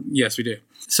later on. Yes, we do.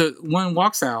 So one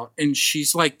walks out, and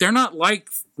she's like, they're not like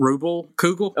Rubel,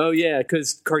 Kugel. Oh, yeah,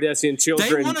 because Cardassian They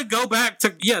children... want to go back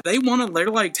to, they want to, they're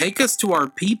like, take us to our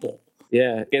people.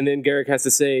 Yeah, and then Garrick has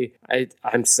to say,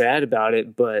 I'm sad about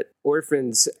it, but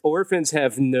orphans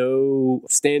have no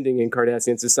standing in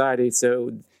Cardassian society,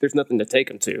 so there's nothing to take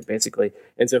them to, basically.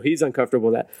 And so he's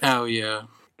uncomfortable with that. Oh, yeah.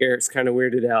 Garrick's kind of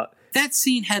weirded out. That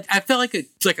scene I felt like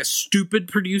a stupid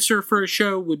producer for a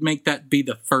show would make that be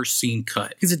the first scene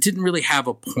cut, because it didn't really have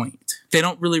a point. They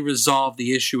don't really resolve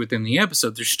the issue within the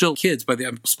episode. They're still kids by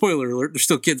the spoiler alert. They're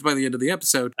still kids by the end of the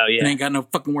episode. Oh, yeah. And ain't got no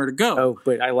fucking where to go. Oh,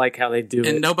 but I like how they do And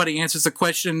it. nobody answers the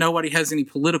question. Nobody has any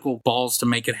political balls to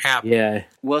make it happen. Yeah.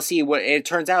 Well, see, what it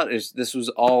turns out is this was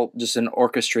all just an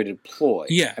orchestrated ploy.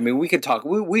 Yeah. I mean, we could talk.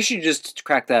 We should just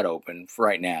crack that open for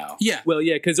right now. Yeah. Well,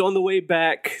 yeah, because on the way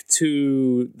back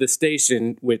to the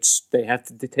station, which they have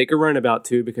to take a runabout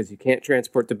to because you can't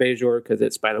transport to Bajor because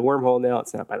it's by the wormhole now,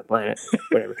 it's not by the planet,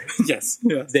 whatever. Yes.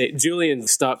 Julian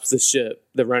stops the ship,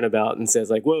 the runabout, and says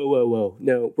like, whoa,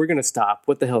 no, we're going to stop.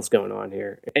 What the hell's going on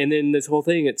here? And then this whole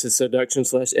thing, it's a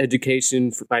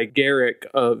seduction/education by Garrick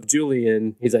of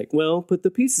Julian. He's like, well, put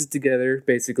the pieces together,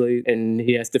 basically, and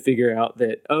he has to figure out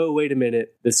that, oh, wait a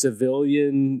minute, the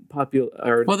civilian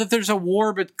Well, that there's a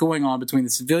war going on between the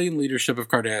civilian leadership of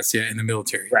Cardassia and the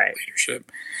military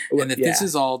leadership. And that this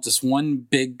is all just one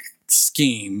big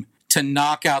scheme to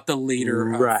knock out the leader.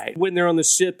 Right. When they're on the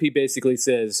ship, he basically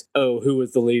says, oh, who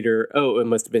was the leader? Oh, it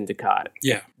must have been Dukat.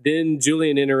 Yeah. Then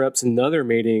Julian interrupts another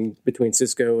meeting between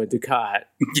Cisco and Dukat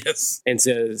Yes. and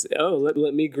says, oh,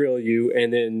 let me grill you.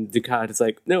 And then Dukat is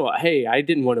like, no, hey, I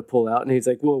didn't want to pull out. And he's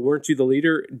like, well, weren't you the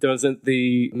leader? Doesn't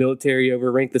the military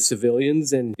overrank the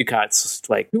civilians? And Dukat's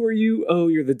like, who are you? Oh,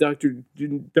 you're the Dr.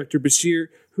 Bashir.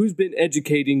 who's been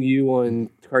educating you on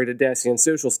Cardassian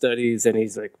social studies? And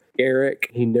he's like, Garrick.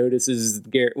 He notices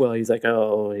Garrick. Well, he's like,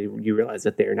 oh, you realize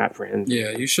that they're not friends.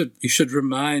 Yeah, you should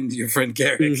remind your friend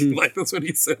Garrick. Mhm. Like, that's what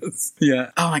he says.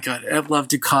 Yeah. Oh my God, I love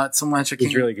Dukat so much.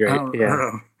 He's really great.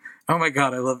 Yeah. Oh my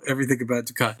God, I love everything about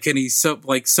Dukat. And he's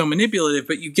so manipulative,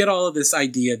 but you get all of this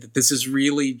idea that this is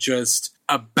really just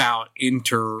about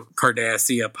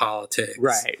inter-Cardassia politics.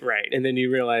 Right. And then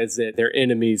you realize that they're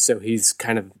enemies, so he's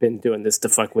kind of been doing this to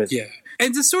fuck with. Yeah.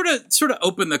 And to sort of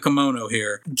open the kimono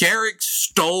here, Garrick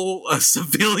stole a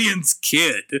civilian's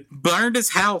kid, burned his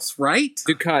house, right?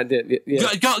 Dukat did.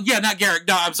 Yeah. Not Garrick.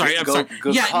 No, I'm sorry. Dukat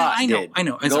I know. did.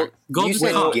 I'm sorry. You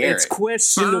said Dukat Garrick. It's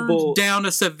questionable. burned down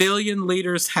a civilian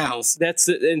leader's house. That's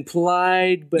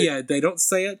implied, but Yeah, they don't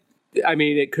say it. I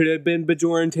mean, it could have been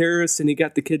Bajoran terrorists and he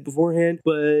got the kid beforehand,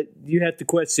 but you have to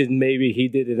question maybe he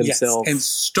did it himself. Yes, and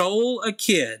stole a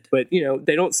kid. But,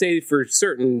 they don't say for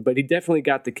certain, but he definitely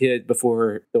got the kid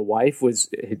before the wife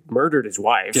had murdered his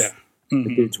wife. Yeah.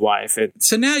 The dude's wife.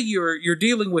 So now you're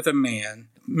dealing with a man,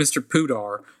 Mr.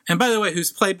 Pudar, and by the way,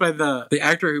 who's played by the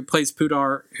actor who plays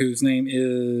Pudar, whose name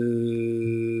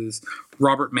is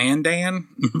Robert Mandan.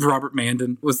 Robert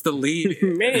Mandan was the lead.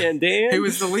 Mandan. He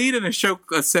was the lead in a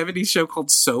 70s show called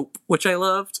Soap, which I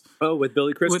loved. Oh, with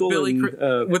Billy Crystal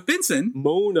With Benson.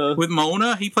 Mona. With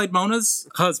Mona. He played Mona's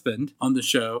husband on the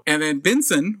show. And then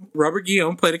Benson, Robert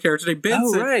Guillaume, played a character named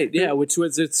Benson. Oh, right. Yeah, which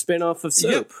was a spinoff of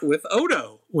Soap. Yep, with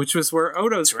Odo, which was where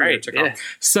Odo's career took off.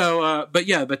 So, but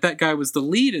that guy was the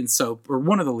lead in Soap, or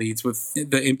one of the leads with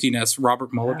The Empty Nest,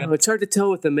 Robert Mulligan. Oh, it's hard to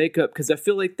tell with the makeup because I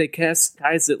feel like they cast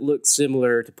guys that look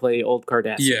similar to play old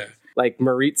Cardassian. Yeah. Like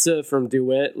Maritza from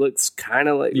Duet looks kind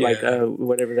of like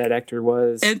whatever that actor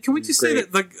was. And can we just say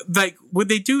that like when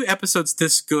they do episodes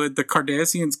this good, the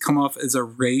Cardassians come off as a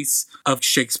race of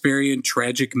Shakespearean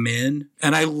tragic men,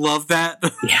 and I love that.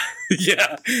 Yeah.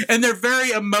 Yeah, and they're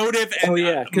very emotive. And,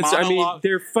 because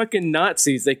they're fucking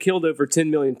Nazis. They killed over 10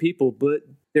 million people, but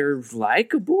they're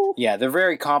likable. Yeah, they're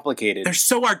very complicated. They're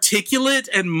so articulate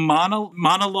and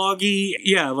monologue-y.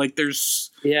 Yeah, like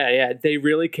there's... Yeah. They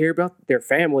really care about their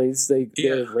families. They're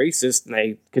racist and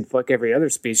they could fuck every other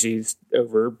species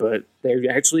over, but they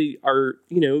actually are,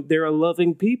 they're a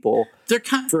loving people. They're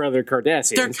for other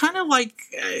Cardassians. They're kind of like...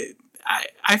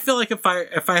 I feel like if I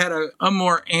had a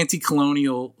more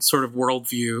anti-colonial sort of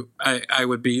worldview, I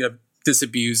would be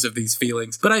disabused of these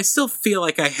feelings. But I still feel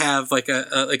like I have like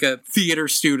a theater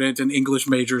student and English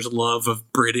major's love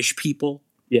of British people.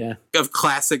 Yeah. Of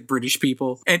classic British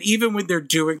people. And even when they're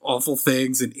doing awful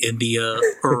things in India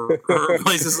or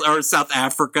places or South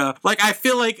Africa, like I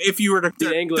feel like if you were to... The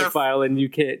Anglophile and you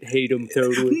can't hate them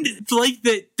totally. Like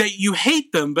that you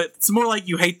hate them, but it's more like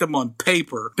you hate them on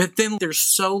paper. But then they're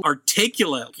so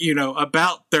articulate,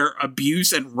 about their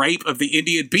abuse and rape of the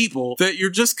Indian people that you're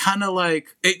just kind of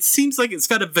like... It seems like it's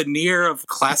got a veneer of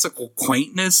classical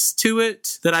quaintness to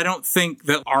it that I don't think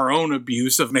that our own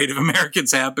abuse of Native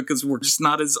Americans have, because we're just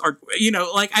not as,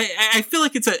 I feel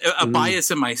like it's a bias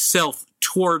in myself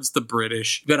towards the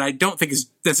British that I don't think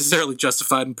is necessarily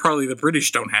justified, and probably the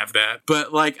British don't have that. But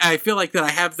I feel like that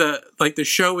I have the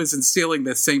show is instilling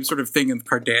the same sort of thing in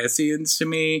Cardassians to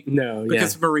me. No,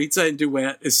 because Maritza in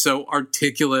Duet is so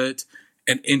articulate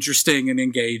and interesting and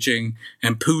engaging,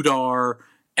 and Pudar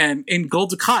and in Gul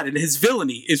Dukat and his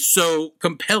villainy is so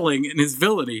compelling in his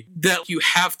villainy that you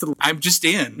have to. I'm just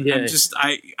in. Yeah.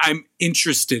 I'm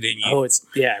interested in you. Oh, it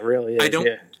really is. I don't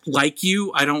like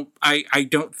you. I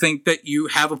don't think that you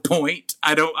have a point.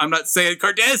 I'm not saying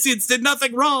Cardassians did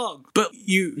nothing wrong, but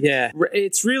you. Yeah,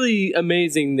 it's really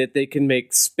amazing that they can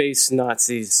make space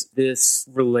Nazis this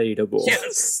relatable.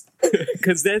 Yes.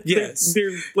 Because they're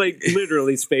like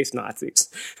literally space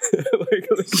Nazis.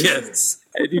 Yes.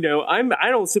 And, I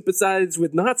don't sympathize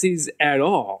with Nazis at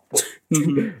all.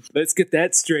 Mm-hmm. Let's get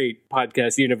that straight,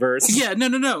 podcast universe. Yeah,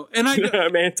 no. And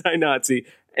I'm anti-Nazi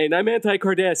and I'm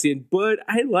anti-Cardassian, but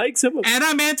I like some of them. And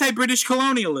I'm anti-British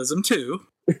colonialism too.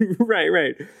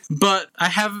 Right. But I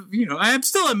am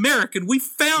still American. We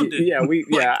founded. Yeah,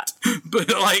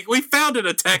 But we founded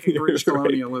attacking British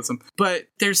colonialism. But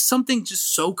there's something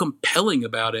just so compelling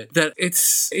about it that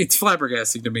it's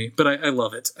flabbergasting to me. But I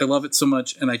love it. I love it so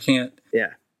much, and I can't.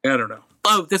 Yeah. I don't know.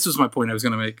 Oh, this was my point I was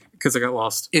going to make because I got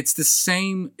lost. It's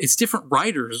different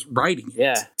writers writing it.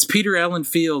 Yeah. It's Peter Allen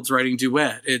Fields writing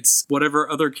Duet. It's whatever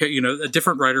other, a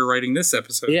different writer writing this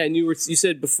episode. Yeah, and you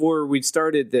said before we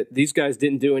started that these guys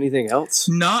didn't do anything else?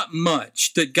 Not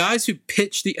much. The guys who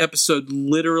pitched the episode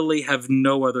literally have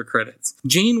no other credits.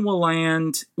 Gene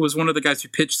Willand was one of the guys who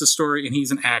pitched the story, and he's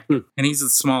an actor. And he's a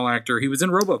small actor. He was in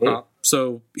RoboCop.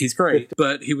 So he's great,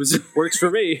 but he was... Works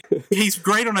for me. He's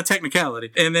great on a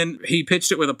technicality. And then he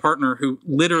pitched it with a partner who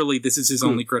literally, this is his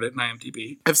only credit in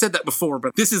IMDb. I've said that before,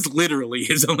 but this is literally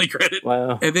his only credit.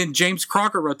 Wow. And then James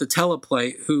Crocker wrote the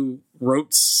teleplay, who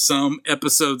wrote some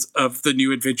episodes of The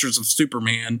New Adventures of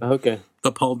Superman, Okay.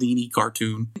 the Paul Dini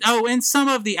cartoon. Oh, and some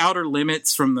of The Outer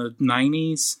Limits from the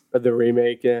 90s. The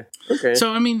remake, yeah. Okay.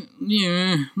 So I mean,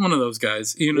 yeah, one of those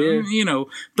guys,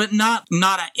 but not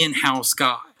an in-house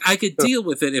guy. I could deal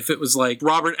with it if it was like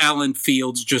Robert Allen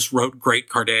Fields just wrote great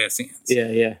Cardassians.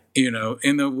 Yeah.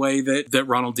 In the way that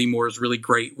Ronald D. Moore is really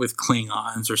great with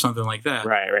Klingons or something like that.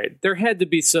 Right. There had to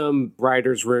be some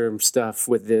writer's room stuff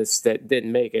with this that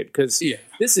didn't make it, because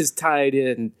this is tied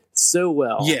in so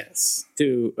well. Yes.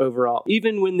 To overall,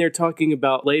 even when they're talking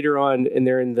about later on and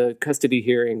they're in the custody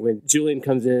hearing, when Julian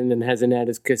comes in and has an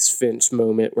Atticus Finch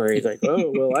moment where he's like,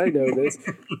 oh, well, I know this.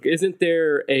 Isn't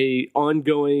there a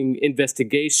ongoing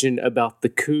investigation about the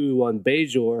coup on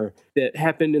Bajor that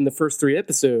happened in the first 3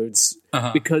 episodes?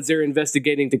 Because they're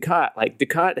investigating Dukat. Like,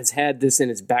 Dukat has had this in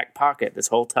his back pocket this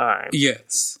whole time.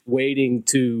 Yes. Waiting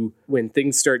to, when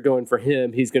things start going for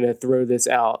him, he's going to throw this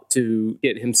out to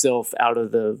get himself out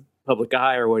of the public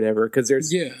eye or whatever, because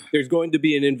there's going to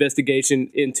be an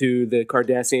investigation into the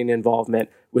Cardassian involvement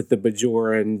with the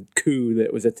Bajoran coup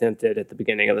that was attempted at the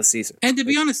beginning of the season. And to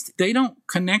be honest, they don't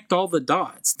connect all the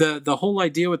dots. The whole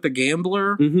idea with the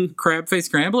gambler,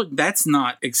 crab-faced gambler, that's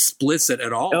not explicit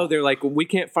at all. Oh, they're like, well, we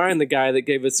can't find the guy that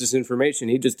gave us this information.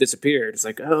 He just disappeared. It's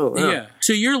like, oh. Yeah.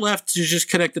 So you're left to just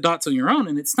connect the dots on your own,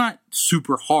 and it's not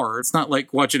super hard. It's not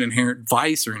like watching Inherent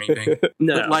Vice or anything.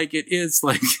 No. But like it is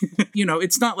like,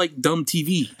 it's not like dumb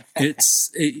TV.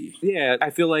 Yeah, I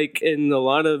feel like in a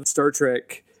lot of Star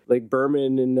Trek, like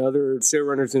Berman and other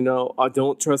showrunners and all, I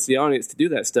don't trust the audience to do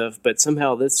that stuff, but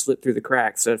somehow this slipped through the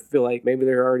cracks. So I feel like maybe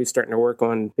they're already starting to work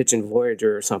on pitching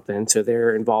Voyager or something, so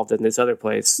they're involved in this other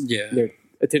place. Yeah. Their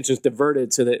attention's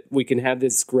diverted so that we can have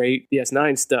this great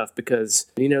DS9 stuff, because,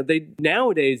 they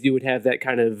nowadays you would have that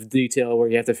kind of detail where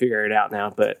you have to figure it out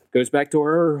now, but goes back to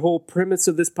our whole premise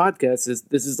of this podcast is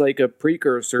this is like a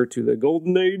precursor to the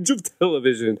golden age of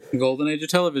television. Golden age of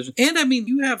television. And I mean,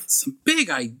 you have some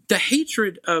the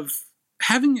hatred of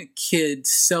having a kid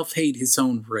self-hate his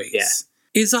own race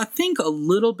is, I think, a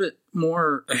little bit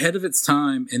more ahead of its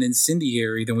time and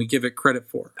incendiary than we give it credit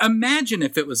for. Imagine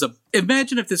if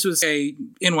this was a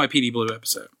NYPD Blue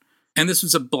episode, and this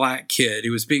was a black kid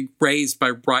who was being raised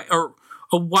by or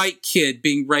a white kid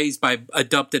being raised by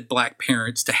adopted black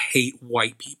parents to hate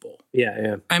white people.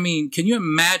 Yeah. I mean, can you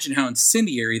imagine how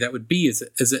incendiary that would be as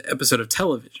an episode of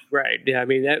television? Right. Yeah. I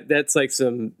mean, that's like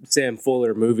some Sam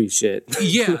Fuller movie shit.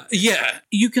 Yeah.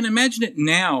 You can imagine it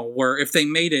now, where if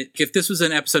this was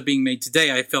an episode being made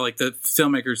today, I feel like the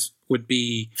filmmakers would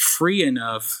be free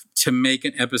enough to make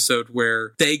an episode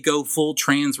where they go full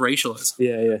transracialism.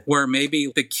 Yeah. Where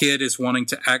maybe the kid is wanting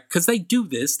to act, because they do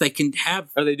this. They can have.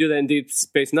 Oh, they do that in Deep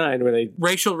Space Nine, where they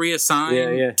racial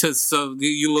reassign so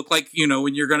you look like,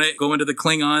 when you're going to go into the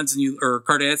Klingons or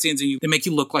Cardassians and they make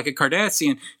you look like a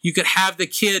Cardassian, you could have the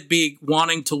kid be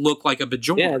wanting to look like a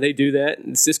Bajoran. Yeah, they do that.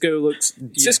 And Cisco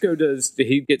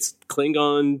he gets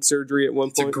Klingon surgery at one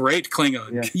point. It's a great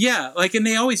Klingon. Yeah, and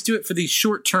they always do it for these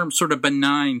short-term sort of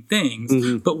benign things.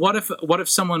 Mm-hmm. But what if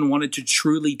someone wanted to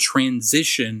truly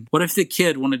transition? What if the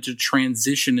kid wanted to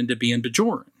transition into being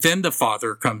Bajoran? Then the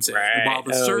father comes in while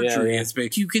the surgery is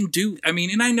big. You can do,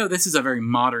 and I know this is a very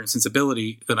modern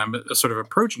sensibility that I'm sort of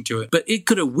approaching to it, but it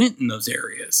could have went in those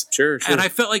areas. Sure. And I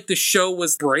felt like the show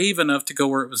was brave enough to go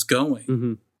where it was going.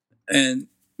 Mm-hmm. And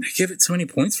I give it so many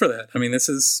points for that. I mean, this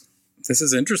is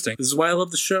interesting. This is why I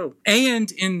love the show.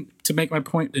 And to make my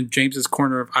point, in James's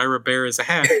corner of Ira Bear is a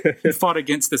hack, he fought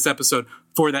against this episode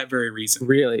for that very reason.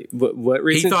 Really? What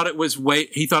reason? He thought it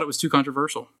was too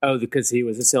controversial. Oh, because he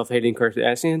was a self-hating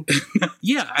Cardassian?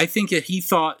 Yeah, I think he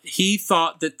thought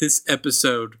that this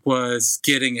episode was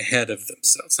getting ahead of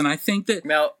themselves. And I think that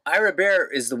now Ira Bear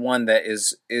is the one that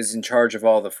is in charge of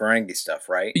all the Ferengi stuff,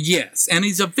 right? Yes, and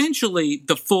he's eventually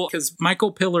because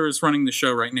Michael Piller is running the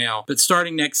show right now, but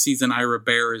starting next season, Ira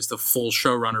Bear is the full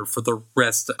showrunner for the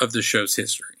rest of the show's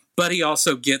history. But he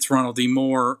also gets Ronald D.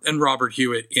 Moore and Robert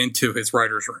Hewitt into his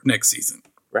writers' room next season.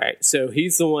 Right. So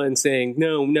he's the one saying,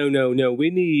 no, we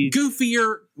need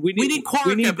goofier. We need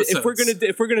Quark episodes.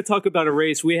 If we're gonna talk about a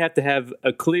race, we have to have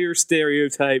a clear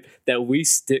stereotype that we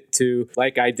stick to,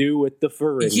 like I do with the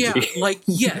Ferengi. Yeah,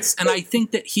 yes. And I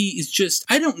think that he is just,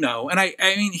 I don't know. And I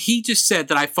mean, he just said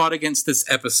that I fought against this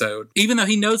episode, even though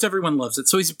he knows everyone loves it.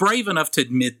 So he's brave enough to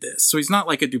admit this. So he's not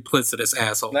like a duplicitous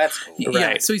asshole. That's cool. Yeah,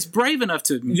 right. So he's brave enough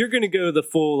to admit. You're gonna go the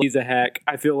full, he's a hack.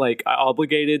 I feel like I'm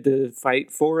obligated to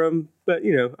fight for him. But,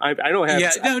 I don't have...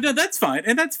 Yeah, no, that's fine.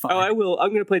 And that's fine. Oh, I will. I'm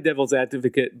going to play devil's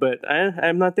advocate it, but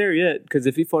I'm not there yet, because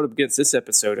if he fought up against this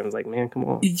episode, I was like, man, come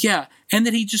on. Yeah, and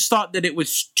that he just thought that it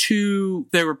was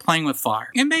they were playing with fire.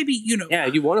 And maybe, Yeah,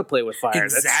 you want to play with fire.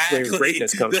 Exactly. That's where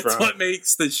greatness comes That's from. what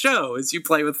makes the show, is you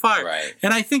play with fire. Right.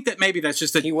 And I think that maybe that's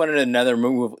just He wanted another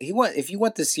move. If you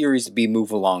want the series to be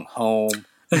Move Along Home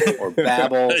or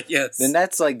Babel, Yes. then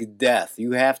that's like death.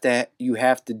 You have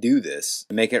to do this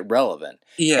to make it relevant.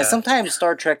 Yeah. And sometimes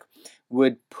Star Trek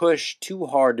would push too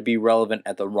hard to be relevant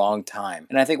at the wrong time.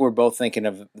 And I think we're both thinking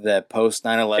of the post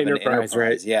 9/11 Enterprise.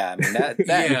 right? Yeah, I mean that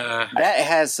Yeah. that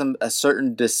has a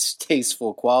certain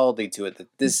distasteful quality to it that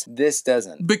this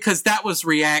doesn't. Because that was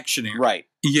reactionary. Right.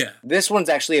 Yeah. This one's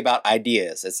actually about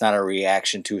ideas. It's not a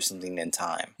reaction to something in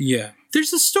time. Yeah.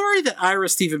 There's a story that Ira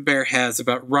Stephen Bear has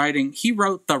about writing. He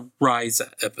wrote the Risa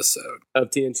episode Of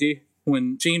TNT?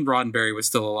 when Gene Roddenberry was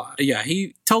still alive. Yeah,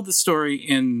 he told the story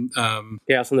in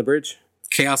Chaos on the Bridge?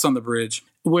 Chaos on the Bridge,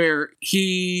 where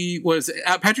he was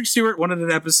Patrick Stewart wanted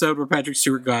an episode where Patrick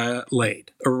Stewart got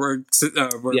laid.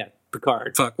 Yeah,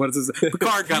 Picard. Fuck, what is this?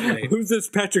 Picard got laid. Who's this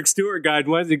Patrick Stewart guy?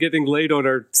 Why is he getting laid on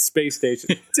our space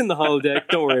station? It's in the holodeck.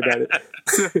 Don't worry about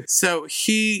it. So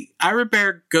Ira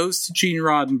Bear goes to Gene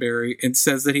Roddenberry and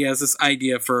says that he has this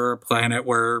idea for a planet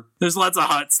where there's lots of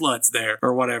hot sluts there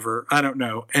or whatever. I don't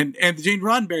know. And Gene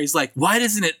Roddenberry's like, why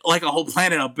isn't it like a whole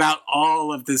planet about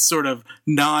all of this sort of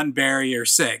non-barrier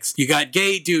sex? You got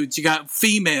gay dudes, you got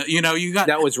female, you got...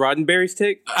 That was Roddenberry's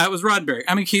take? That was Roddenberry.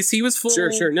 I mean, he was full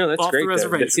Sure. No, that's off great. the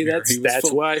reservation. See, here.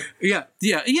 that's why. Yeah,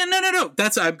 no.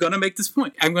 I'm going to make this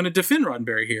point. I'm going to defend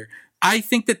Roddenberry here. I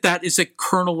think that is a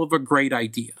kernel of a great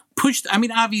idea.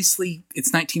 Obviously,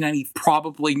 it's 1990,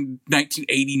 probably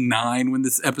 1989 when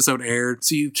this episode aired,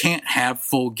 so you can't have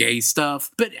full gay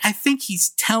stuff. But I think he's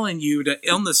telling you to,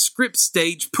 on the script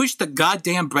stage, push the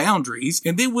goddamn boundaries,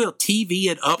 and then we'll TV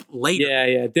it up later.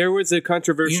 Yeah. There was a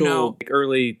controversial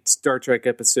early Star Trek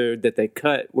episode that they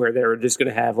cut where they were just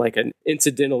going to have like an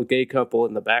incidental gay couple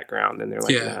in the background, and they're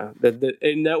like, nah.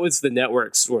 And that was the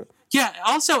network's. Yeah,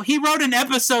 also, he wrote an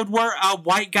episode where a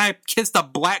white guy kissed a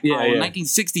black girl in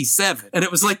 1967, and it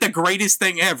was like the greatest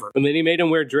thing ever. And then he made them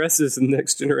wear dresses in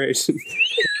Next Generation.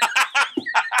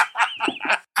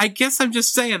 I guess I'm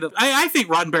just saying that I think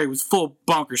Roddenberry was full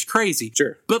bonkers crazy.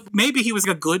 Sure. But maybe he was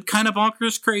a good kind of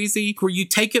bonkers crazy, where you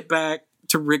take it back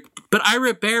to Rick. But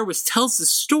Ira Bear tells the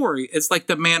story as like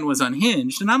the man was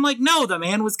unhinged. And I'm like, no, the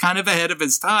man was kind of ahead of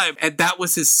his time. And that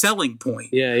was his selling point.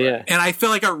 Yeah. And I feel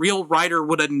like a real writer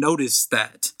would have noticed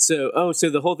that. So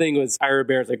the whole thing was Ira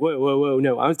Bear's like, whoa,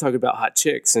 no, I was talking about hot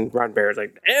chicks. And Roddenberry's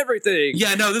like, everything.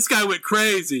 Yeah, no, this guy went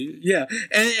crazy. Yeah.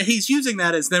 And he's using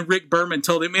that as then Rick Berman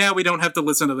told him, we don't have to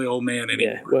listen to the old man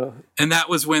anymore. Yeah, well. And that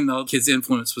was when his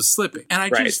influence was slipping. And I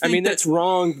just think that's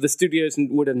wrong. The studios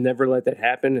would have never let that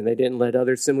happen, and they didn't let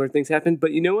other similar things happen.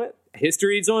 But you know what?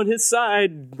 History's on his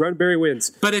side. Roddenberry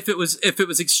wins. But if it was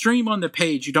extreme on the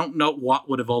page, you don't know what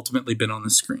would have ultimately been on the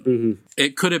screen. Mm-hmm.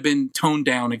 It could have been toned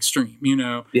down extreme,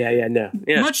 Yeah, no.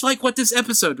 Yeah. Much like what this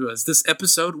episode was. This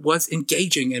episode was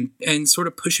engaging and sort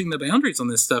of pushing the boundaries on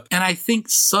this stuff. And I think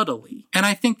subtly. And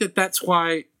I think that's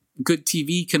why good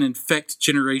TV can infect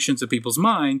generations of people's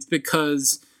minds,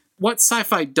 because what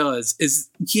sci-fi does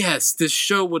is, yes, this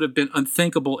show would have been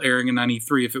unthinkable airing in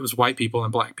 93 if it was white people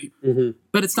and black people. Mm-hmm.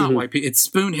 But it's not white people. It's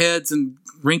spoonheads and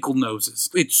wrinkled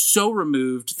noses. It's so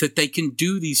removed that they can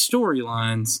do these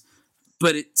storylines,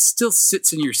 but it still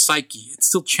sits in your psyche. It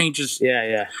still changes.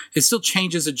 Yeah. It still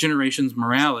changes a generation's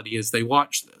morality as they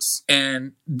watch this.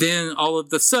 And then all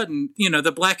of a sudden,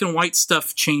 the black and white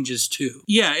stuff changes too.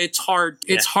 Yeah, it's hard.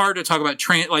 Yeah. It's hard to talk about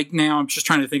now I'm just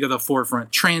trying to think of the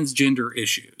forefront. Transgender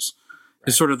issues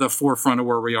is sort of the forefront of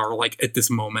where we are, like at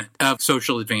this moment of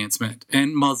social advancement.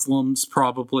 And Muslims,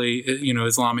 probably,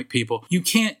 Islamic people.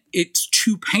 It's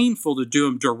too painful to do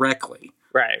them directly.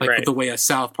 Right. The way a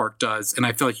South Park does, and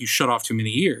I feel like you shut off too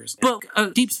many ears.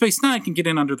 But Deep Space Nine can get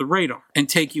in under the radar and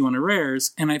take you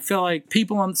unawares, and I feel like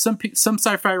people on some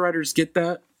sci-fi writers get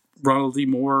that, Ronald D.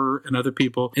 Moore and other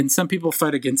people, and some people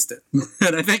fight against it.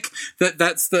 And I think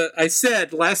I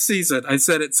said last season, at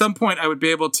some point I would be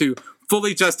able to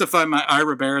fully justify my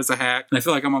Ira Bear as a hack, and I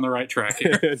feel like I'm on the right track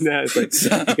here. No, it's like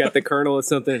you got the kernel of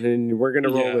something, and we're gonna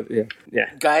roll with it.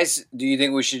 Yeah. Guys, do you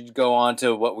think we should go on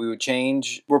to what we would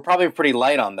change? We're probably pretty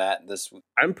light on that this week.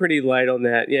 I'm pretty light on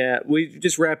that. Yeah, we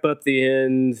just wrap up the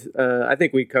end. I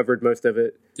think we covered most of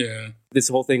it. Yeah. This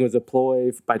whole thing was a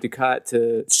ploy by Dukat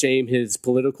to shame his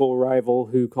political rival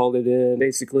who called it in,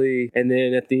 basically. And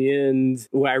then at the end,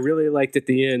 what I really liked at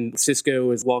the end, Cisco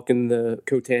was walking the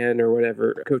Kotan or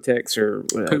whatever, Kotex or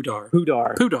Pudar.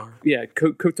 Yeah,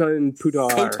 Kotan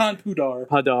Pudar.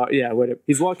 Hadar, yeah, whatever.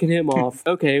 He's walking him off.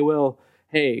 Okay, well,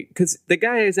 hey, because the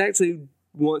guy is actually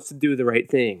wants to do the right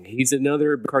thing. He's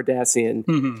another Cardassian.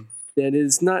 Mm-hmm. That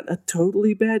is not a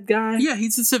totally bad guy. Yeah,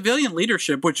 he's a civilian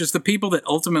leadership, which is the people that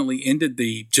ultimately ended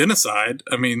the genocide.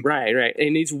 I mean, Right.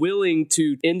 And he's willing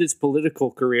to end his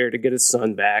political career to get his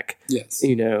son back. yes.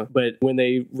 You know, but when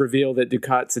they reveal that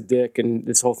Ducat's a dick and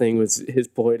this whole thing was his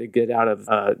ploy to get out of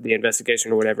the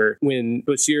investigation or whatever, when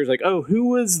Bashir's like, oh, who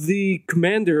was the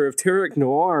commander of Terek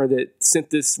Noir that sent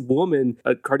this woman,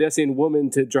 a Cardassian woman,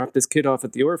 to drop this kid off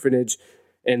at the orphanage?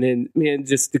 And then, man,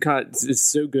 just Ducat is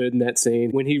so good in that scene.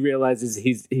 When he realizes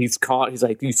he's caught, he's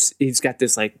like, he's got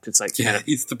this like, it's like Yeah, kind of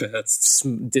he's the best.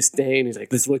 disdain. He's like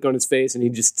this look on his face, and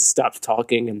he just stops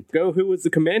talking and go, who was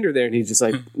the commander there? And he's just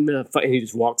like, "Nah, fuck," and he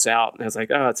just walks out. And I was like,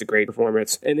 oh, it's a great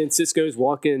performance. And then Sisko's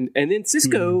walking, and then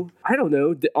Sisko, I don't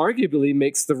know, arguably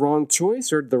makes the wrong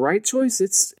choice or the right choice.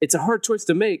 It's a hard choice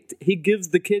to make. He gives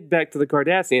the kid back to the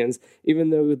Cardassians,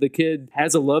 even though the kid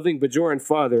has a loving Bajoran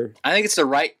father. I think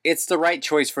it's the right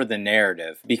choice for the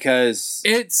narrative because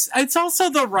It's also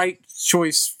the right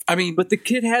choice. I mean, But the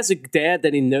kid has a dad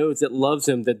that he knows that loves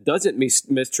him, that doesn't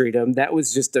mistreat him. That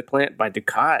was just a plant by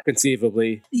Ducat,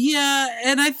 conceivably. yeah,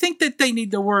 and I think that they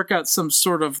need to work out some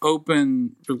sort of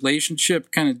open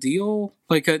relationship kind of deal,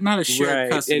 like not a shared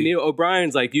Right. custody. And Neil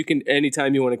O'Brien's like, you can,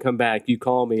 anytime you want to come back, you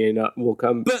call me and we'll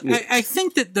come. But I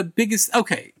think that the biggest...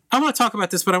 Okay, I want to talk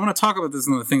about this, but I want to talk about this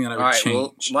another thing that I would All right, change.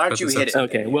 well, why don't about you this hit it? episode.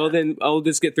 Okay, well then I'll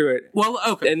just get through it. Well,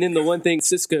 okay. And then the one thing,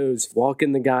 Sisko's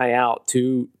walking the guy out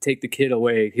to take the kid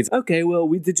away. He's okay, well,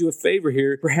 we did you a favor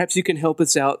here. Perhaps you can help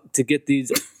us out to get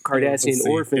these Cardassian see,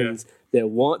 orphans that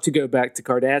want to go back to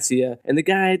Cardassia. And the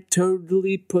guy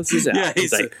totally pushes out. Yeah,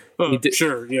 he's like, oh,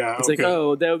 sure, yeah. It's like,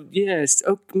 oh, yes,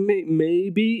 okay,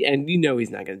 maybe. And you know he's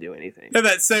not going to do anything. In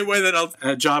that same way that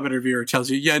a job interviewer tells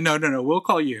you, yeah, no, we'll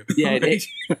call you. Yeah,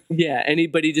 yeah.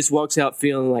 Anybody just walks out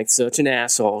feeling like such an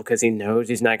asshole because he knows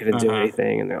he's not going to do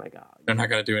anything. And they're like, oh. They're not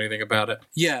going to do anything about it.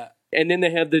 Yeah. And then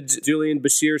they have the Julian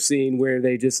Bashir scene where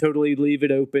they just totally leave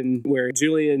it open, where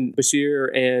Julian Bashir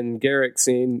and Garrick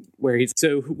scene where he's,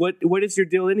 so what is your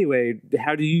deal anyway?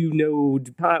 How do you know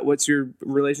Ducat? What's your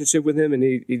relationship with him? And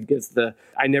he gets the,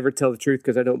 I never tell the truth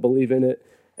because I don't believe in it.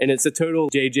 And it's a total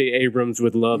J.J. Abrams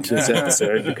would love this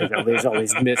episode because there's all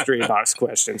these mystery box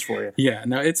questions for you. Yeah,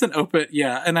 no, it's an open,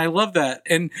 yeah, and I love that.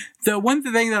 And the one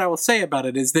thing that I will say about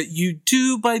it is that you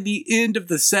do, by the end of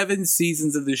the 7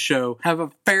 seasons of the show, have a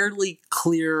fairly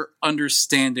clear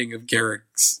understanding of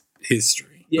Garrick's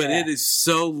history. Yeah. But it is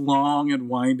so long and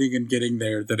winding and getting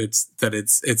there that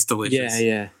it's delicious.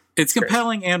 Yeah. It's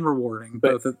compelling and rewarding,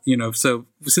 But- both. So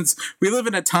since we live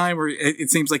in a time where it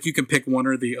seems like you can pick one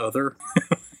or the other.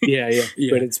 Yeah.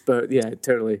 Yeah. But it's both. Yeah,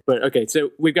 totally. But okay,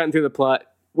 so we've gotten through the plot.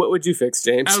 What would you fix,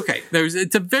 James? Okay,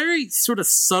 it's a very sort of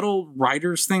subtle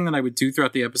writer's thing that I would do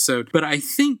throughout the episode, but I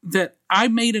think that I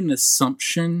made an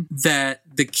assumption that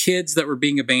the kids that were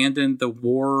being abandoned, the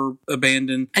war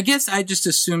abandoned, I guess I just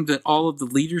assumed that all of the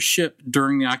leadership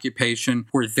during the occupation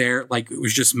were there, like it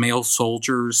was just male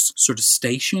soldiers sort of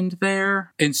stationed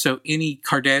there, and so any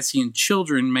Cardassian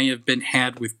children may have been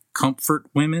had with comfort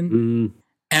women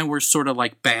and were sort of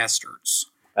like bastards.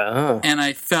 Oh. And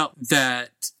I felt that,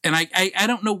 and I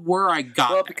don't know where I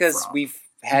got well that because from. we've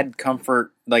had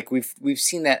comfort, like we've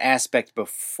seen that aspect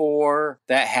before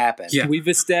that happened. Yeah. We've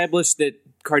established that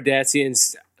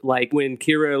Cardassians, like when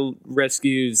Kira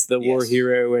rescues the war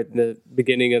hero at the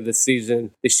beginning of the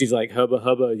season, she's like, hubba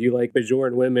hubba, you like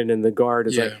Bajoran women, and the guard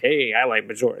is like, hey, I like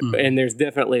Bajoran. And there's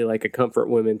definitely like a comfort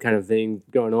women kind of thing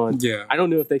going on. Yeah. I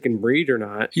don't know if they can breed or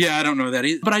not. Yeah, I don't know that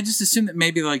either. But I just assumed that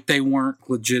maybe like they weren't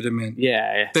legitimate.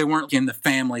 Yeah. They weren't in the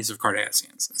families of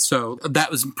Cardassians. So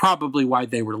that was probably why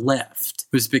they were left,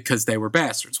 was because they were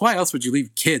bastards. Why else would you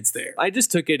leave kids there? I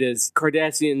just took it as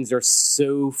Cardassians are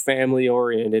so family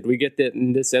oriented. We get that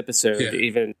in this episode. Yeah.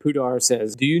 Even Pudar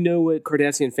says, do you know what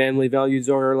Cardassian family values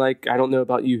are like? I don't know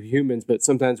about you humans, but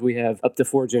sometimes we have up to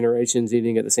 4 generations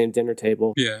eating at the same dinner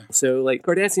table. Yeah. So like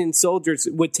Cardassian soldiers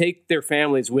would take their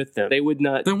families with them. They would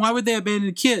not. Then why would they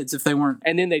abandon kids if they weren't?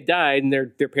 And then they died and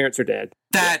their parents are dead.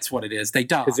 That's what it is. They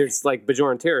died. Because there's like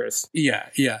Bajoran terrorists. Yeah.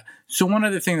 So one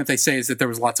other thing that they say is that there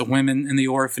was lots of women in the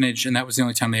orphanage, and that was the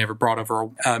only time they ever brought over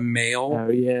a male. Oh,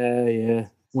 yeah.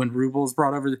 When Ruble is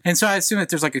brought over. And so I assume that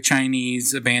there's like a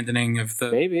Chinese abandoning of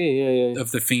the Maybe, yeah.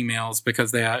 of the females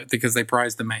because they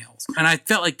prize the males. And I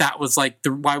felt like that was like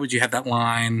why would you have that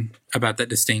line about that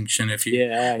distinction if you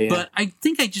Yeah. But I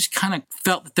think I just kind of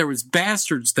felt that there was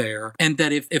bastards there, and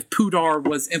that if Pudar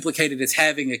was implicated as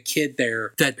having a kid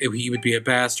there, that he would be a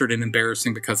bastard and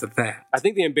embarrassing because of that. I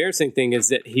think the embarrassing thing is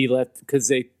that he left, because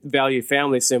they value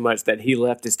family so much, that he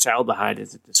left his child behind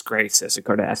as a disgrace as a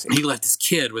Cardassian. He left his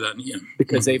kid without him.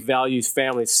 Because they value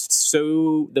family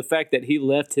the fact that he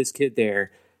left his kid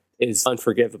there is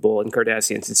unforgivable in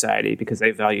Cardassian society because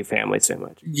they value family so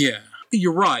much. Yeah.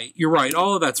 You're right.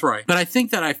 All of that's right. But I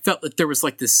think that I felt that there was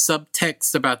like this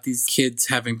subtext about these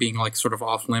kids being like sort of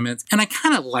off limits. And I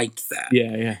kind of liked that.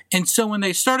 Yeah. And so when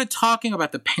they started talking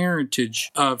about the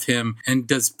parentage of him and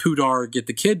does Pudar get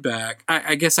the kid back,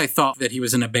 I guess I thought that he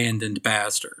was an abandoned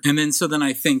bastard. And then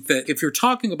I think that if you're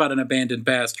talking about an abandoned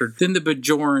bastard, then the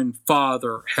Bajoran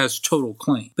father has total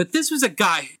claim. But this was a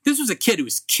kid who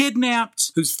was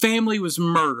kidnapped, whose family was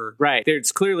murdered. Right.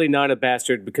 It's clearly not a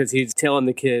bastard because he's telling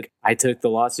the kid, I took the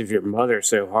loss of your mother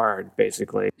so hard,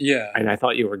 basically. Yeah. And I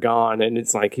thought you were gone. And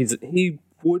it's like he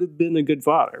would have been a good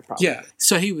father, probably. Yeah.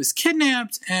 So he was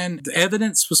kidnapped, and the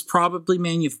evidence was probably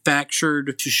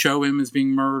manufactured to show him as being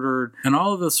murdered, and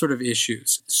all of those sort of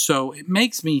issues. So it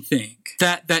makes me think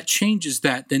that changes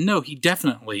that. Then no, he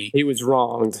was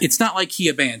wronged. It's not like he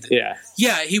abandoned. Yeah.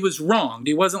 Yeah, he was wronged.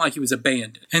 It wasn't like he was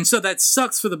abandoned. And so that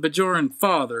sucks for the Bajoran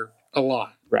father a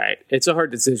lot. Right. It's a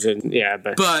hard decision. Yeah,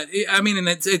 but I mean, and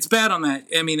it's bad on that.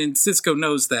 I mean, and Sisko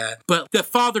knows that. But the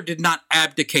father did not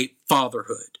abdicate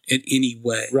fatherhood in any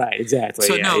way. Right, exactly.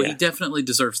 So he definitely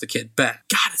deserves the kid back.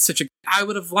 God, it's such a... I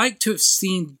would have liked to have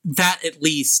seen that at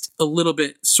least a little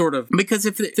bit, sort of, because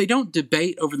if they don't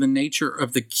debate over the nature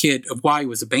of the kid, of why he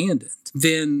was abandoned,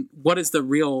 then what is the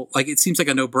real... Like, it seems like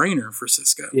a no-brainer for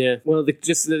Sisko. Yeah. Well, the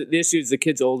issue is the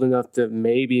kid's old enough to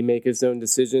maybe make his own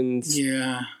decisions.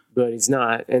 Yeah. But he's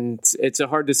not, and it's a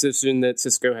hard decision that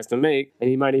Sisko has to make, and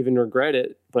he might even regret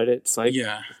it. But it's like,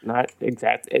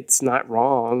 it's not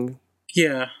wrong.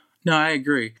 Yeah, no, I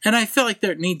agree, and I feel like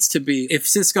there needs to be, if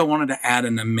Sisko wanted to add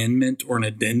an amendment or an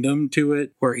addendum to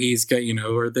it, where he's got,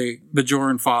 or the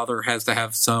Bajoran father has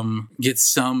to get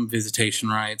some visitation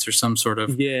rights or some sort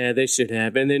of... Yeah, they should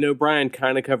have. And then O'Brien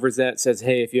kind of covers that, says,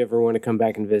 hey, if you ever want to come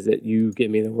back and visit, you give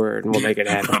me the word and we'll make it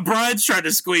happen. O'Brien's trying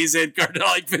to squeeze in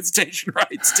like visitation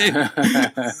rights too.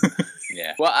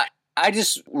 Yeah. Well, I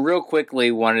just real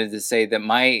quickly wanted to say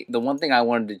that the one thing I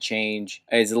wanted to change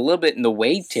is a little bit in the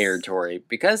Wade territory,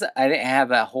 because I didn't have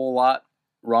a whole lot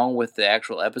wrong with the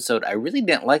actual episode. I really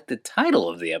didn't like the title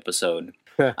of the episode.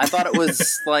 I thought it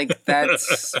was like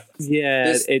that's...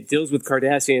 Yeah, it deals with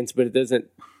Cardassians, but it doesn't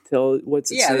tell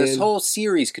what's it saying. This whole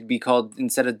series could be called,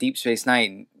 instead of Deep Space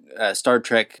Nine, Star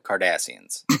Trek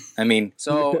Cardassians. I mean,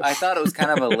 so I thought it was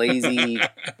kind of a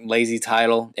lazy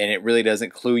title, and it really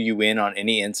doesn't clue you in on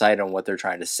any insight on what they're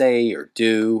trying to say or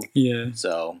do. Yeah.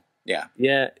 So, yeah.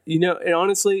 Yeah. And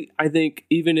honestly, I think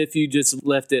even if you just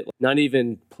left it not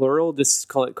even plural, just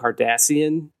call it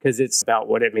Cardassian, because it's about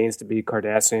what it means to be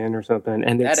Cardassian or something.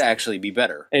 And that'd actually be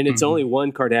better. And it's only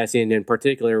one Cardassian in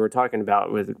particular we're talking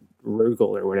about, with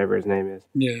Rugal or whatever his name is.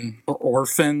 Yeah. Or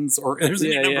orphans, or there's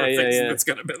any number of things that's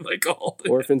going to be like called.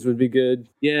 Orphans would be good.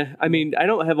 Yeah. I mean, I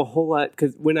don't have a whole lot,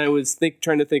 because when I was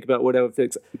trying to think about what I would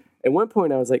fix, at one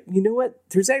point I was like, you know what?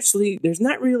 There's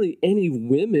not really any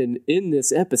women in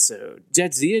this episode.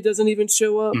 Jadzia doesn't even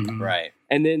show up. Mm-hmm. Right.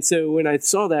 And then so when I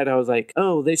saw that, I was like,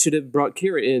 oh, they should have brought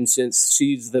Kira in since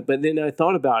she's but then I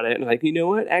thought about it and like, you know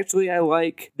what? Actually, I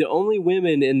like the only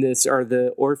women in this are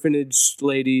the orphanage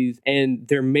ladies, and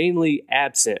they're mainly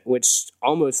absent, which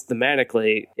almost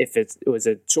thematically, if it was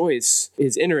a choice,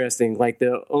 is interesting. Like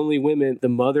the only women, the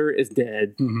mother is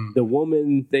dead. Mm-hmm. The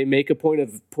woman, they make a point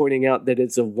of pointing out that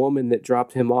it's a woman that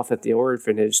dropped him off at the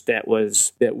orphanage that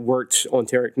worked on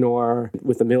Terek Noir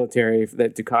with the military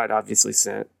that Dukat obviously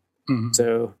sent. Mm-hmm.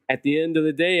 So at the end of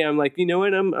the day, I'm like, you know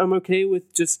what? I'm okay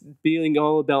with just being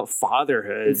all about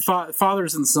fatherhood,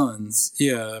 fathers and sons.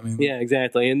 Yeah, I mean, yeah,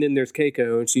 exactly. And then there's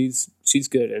Keiko, and she's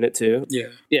good in it too.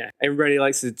 Yeah. Everybody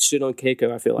likes to shit on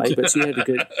Keiko, I feel like, but she had a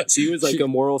good. She was like a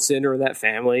moral center of that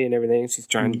family and everything. She's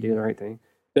trying to do the right thing.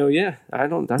 So yeah,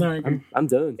 I'm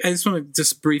done. I just want to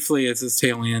just briefly, as this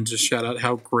tail end, just shout out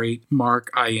how great Mark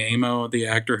Iamo, the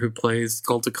actor who plays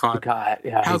Gul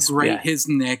Dukat, how great his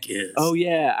neck is. Oh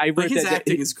yeah, his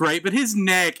acting is great, but his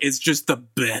neck is just the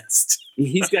best.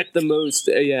 He's got the most,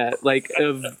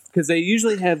 because they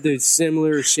usually have those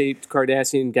similar shaped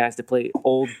Cardassian guys to play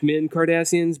old men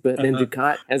Cardassians, but then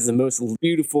Dukat has the most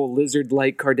beautiful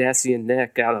lizard-like Cardassian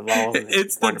neck out of all of them.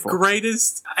 It's wonderful. The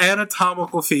greatest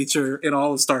anatomical feature in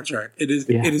all of Star Trek. It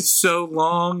is so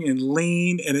long and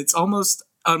lean, and it's almost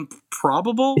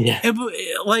improbable. Yeah.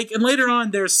 And later on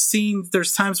there's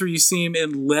times where you see him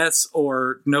in less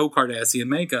or no Cardassian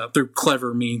makeup through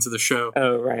clever means of the show.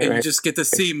 Oh, right. And you just get to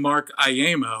see Mark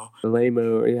Iamo.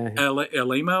 Alamo, yeah.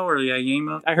 Alamo or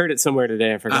Iamo? I heard it somewhere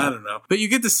today, I forgot. I don't know. But you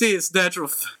get to see his natural...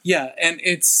 Yeah, and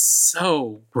it's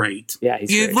so great. Yeah,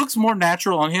 it looks more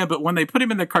natural on him, but when they put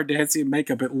him in the Cardassian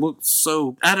makeup, it looks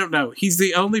so... I don't know. He's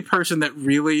the only person that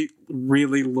really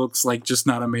really looks like just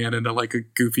not a man in like a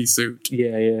goofy suit.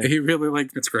 Yeah, yeah. He really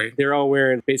it's great. They're all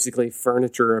wearing basically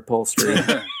furniture upholstery.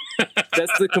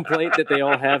 That's the complaint that they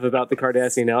all have about the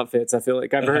Cardassian outfits. I feel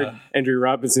like I've heard Andrew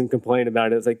Robinson complain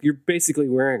about it. It's like, you're basically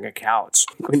wearing a couch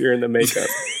when you're in the makeup.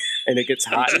 And it gets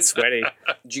hot and sweaty.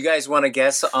 Do you guys want to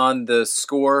guess on the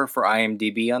score for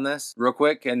IMDb on this real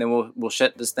quick, and then we'll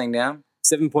shut this thing down?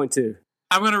 7.2.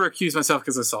 I'm going to recuse myself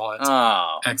because I saw it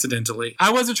Oh, accidentally.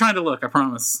 I wasn't trying to look, I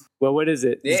promise. Well, what is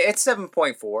it? it's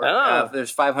 7.4. Oh. There's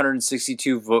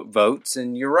 562 votes,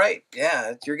 and you're right.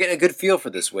 Yeah, you're getting a good feel for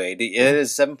this, Wade. It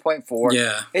is 7.4.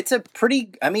 Yeah. It's a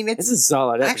pretty. I mean, This is a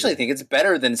solid I episode. actually think it's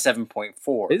better than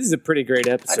 7.4. This is a pretty great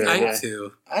episode. I yeah. do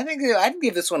too. I think I'd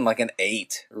give this one like an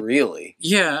 8. Really,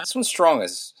 Yeah. this one's strong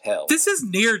as hell. This is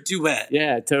near duet.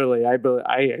 Yeah, totally. I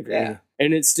agree. Yeah.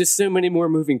 And it's just so many more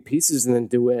moving pieces than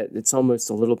Duet. It's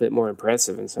almost a little bit more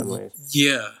impressive in some ways.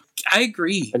 Yeah. I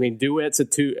agree. I mean, Duet's a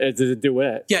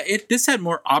duet. Yeah, this had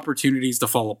more opportunities to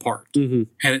fall apart, Mm-hmm.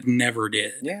 and it never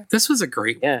did. Yeah. This was a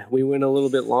great one. Yeah, we went a little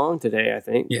bit long today, I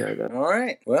think. Yeah. But, All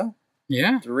right. Well,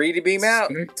 Yeah. 3 to beam out.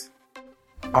 Perfect.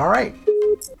 All right.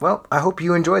 Well, I hope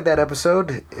you enjoyed that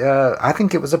episode. I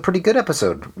think it was a pretty good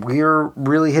episode. We're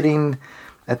really hitting,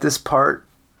 at this part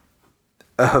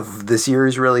of the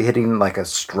series, really hitting like a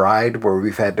stride where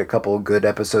we've had a couple of good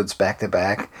episodes back to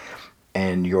back,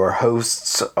 and your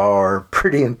hosts are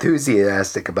pretty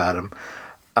enthusiastic about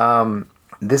them.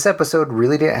 This episode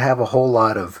really didn't have a whole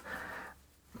lot of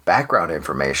background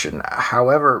information.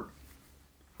 However,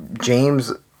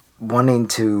 James wanting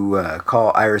to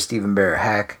call Ira Steven Behr a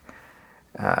hack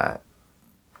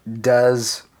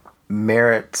does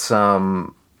merit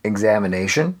some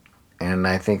examination, and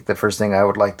I think the first thing I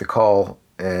would like to call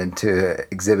into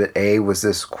Exhibit A was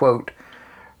this quote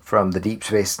from the Deep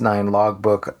Space Nine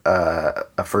logbook,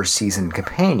 a first season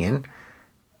companion.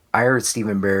 Ira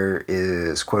Steven Behr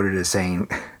is quoted as saying,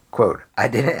 quote, "I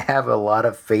didn't have a lot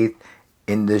of faith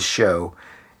in this show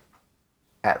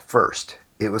at first.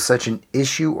 It was such an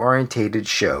issue-orientated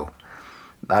show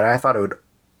that I thought it would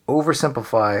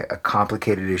oversimplify a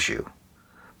complicated issue.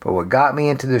 But what got me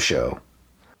into the show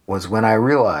was when I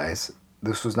realized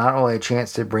this was not only a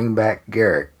chance to bring back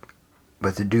Garak,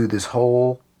 but to do this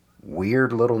whole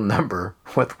weird little number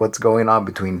with what's going on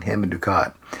between him and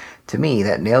Dukat. To me,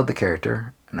 that nailed the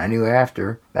character, and I knew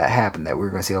after that happened that we were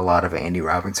going to see a lot of Andy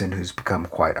Robinson, who's become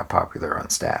quite unpopular on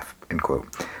staff," end quote.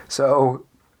 So,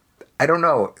 I don't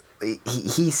know.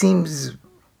 He seems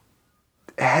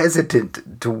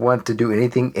hesitant to want to do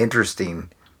anything interesting.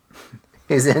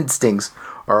 His instincts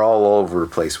are all over the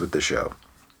place with the show.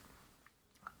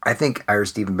 I think Ira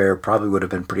Steven Behr probably would have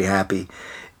been pretty happy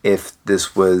if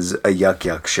this was a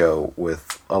yuck show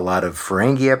with a lot of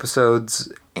Ferengi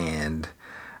episodes and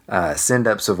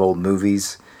send-ups of old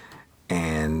movies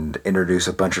and introduce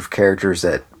a bunch of characters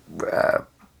that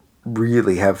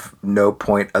really have no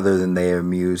point other than they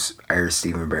amuse Ira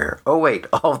Steven Behr. Oh wait,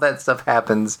 all that stuff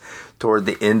happens toward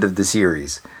the end of the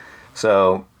series.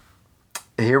 So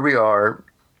here we are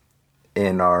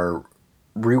in our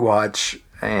rewatch,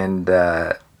 and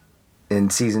in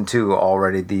season 2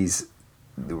 already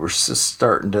we're just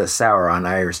starting to sour on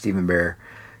Ira Steven Behr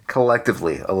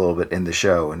collectively a little bit in the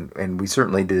show, and we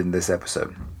certainly did in this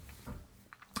episode.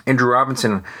 Andrew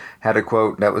Robinson had a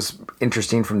quote that was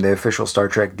interesting from the official Star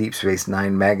Trek Deep Space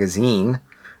Nine magazine,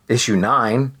 issue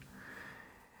 9.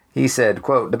 He said,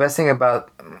 quote, "The best thing about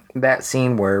that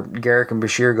scene where Garak and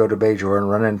Bashir go to Bajor and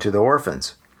run into the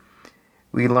orphans.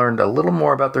 We learned a little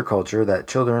more about their culture, that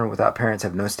children without parents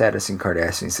have no status in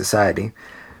Cardassian society,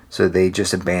 so they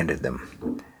just abandoned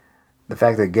them. The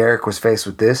fact that Garak was faced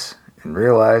with this and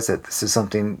realized that this is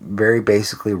something very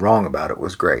basically wrong about it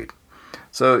was great."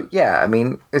 So yeah, I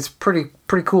mean, it's pretty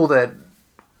cool that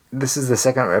this is the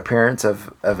second appearance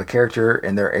of a character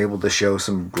and they're able to show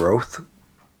some growth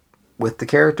with the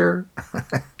character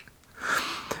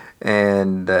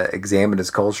and examine his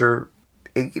culture.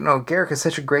 Garak is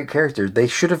such a great character. They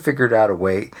should have figured out a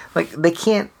way. Like, they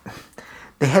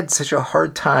had such a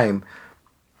hard time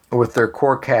with their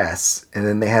core casts, and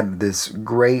then they had this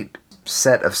great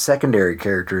set of secondary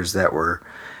characters that were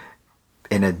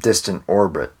in a distant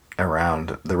orbit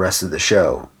around the rest of the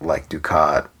show, like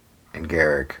Dukat and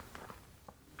Garak.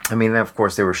 I mean, of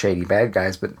course, they were shady bad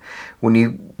guys, but when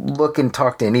you look and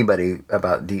talk to anybody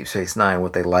about Deep Space Nine,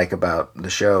 what they like about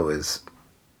the show is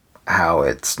how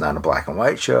it's not a black and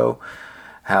white show,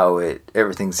 how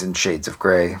everything's in shades of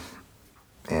gray,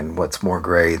 and what's more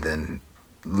gray than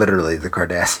literally the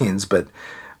Cardassians, but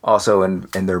also in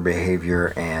their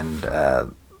behavior and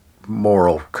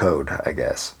moral code, I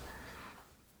guess.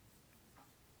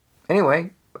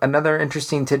 Anyway, another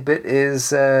interesting tidbit is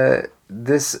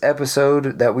this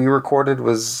episode that we recorded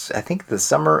was, I think, the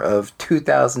summer of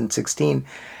 2016,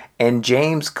 and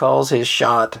James calls his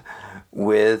shot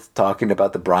with talking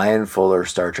about the Bryan Fuller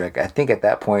Star Trek. I think at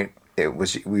that point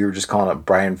we were just calling it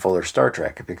Bryan Fuller Star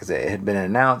Trek because it had been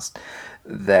announced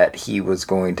that he was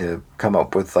going to come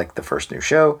up with like the first new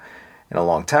show in a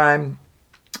long time,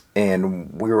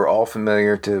 and we were all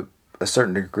familiar to a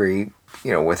certain degree,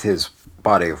 with his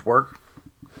body of work.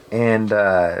 And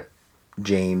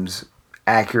James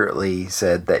accurately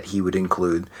said that he would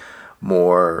include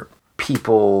more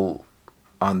people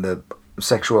on the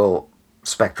sexual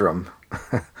spectrum.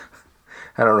 I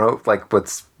don't know, like,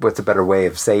 what's a better way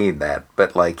of saying that,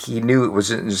 but like, he knew it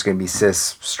wasn't just going to be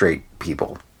cis straight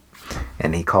people,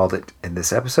 and he called it in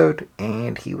this episode,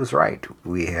 and he was right.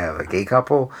 We have a gay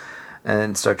couple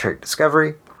in Star Trek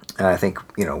Discovery, and I think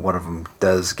one of them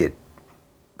does get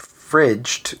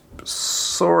fridged,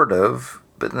 sort of,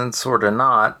 but then sort of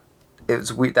not.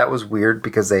 That was weird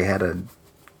because they had a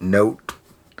note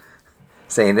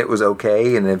saying it was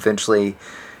okay, and eventually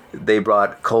they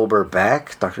brought Culber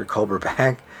back, Dr. Culber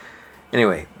back.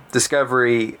 Anyway,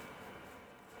 Discovery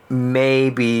may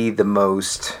be the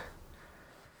most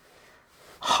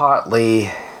hotly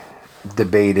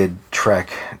debated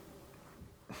Trek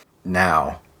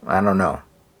now. I don't know.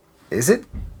 Is it?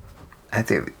 I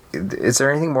think. Is there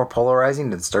anything more polarizing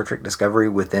than Star Trek Discovery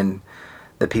within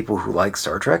the people who like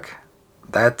Star Trek?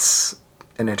 That's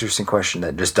an interesting question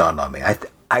that just dawned on me.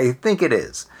 I think it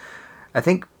is. I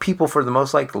think people, for the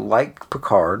most like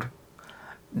Picard.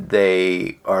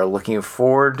 They are looking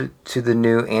forward to the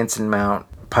new Anson Mount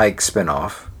Pike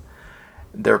spinoff.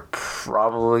 They're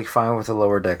probably fine with the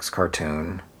Lower Decks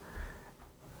cartoon.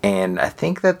 And I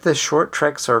think that the short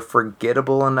treks are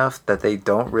forgettable enough that they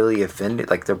don't really offend it.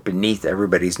 Like, they're beneath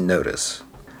everybody's notice.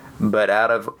 But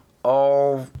out of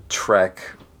all Trek,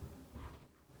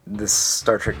 this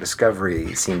Star Trek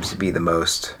Discovery seems to be the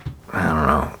most,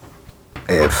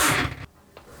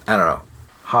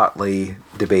 hotly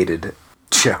debated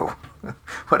show.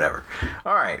 Whatever.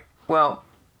 All right. Well,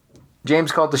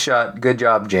 James called the shot. Good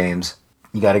job, James.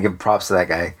 You got to give props to that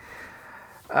guy.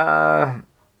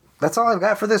 That's all I've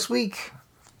got for this week.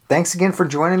 Thanks again for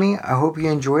joining me. I hope you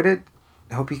enjoyed it.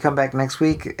 I hope you come back next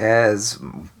week, as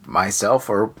myself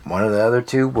or one of the other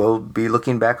two will be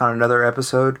looking back on another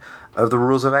episode of The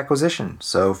Rules of Acquisition.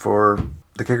 So for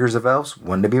the Kickers of Elves,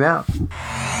 one to be out.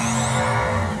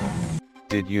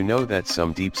 Did you know that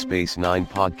some Deep Space Nine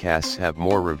podcasts have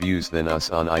more reviews than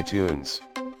us on iTunes?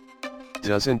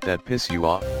 Doesn't that piss you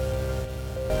off?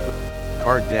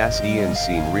 Cardassians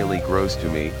seem really gross to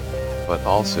me, but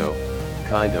also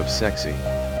kind of sexy.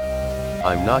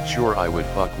 I'm not sure I would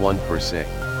fuck one per se.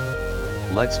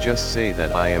 Let's just say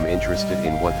that I am interested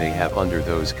in what they have under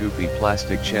those goofy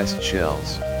plastic chest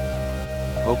shells.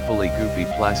 Hopefully goofy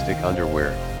plastic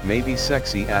underwear, maybe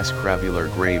sexy ass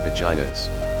cravular gray vaginas.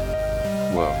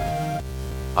 Whoa.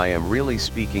 I am really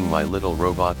speaking my little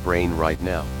robot brain right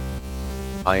now.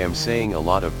 I am saying a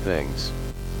lot of things.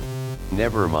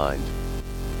 Never mind.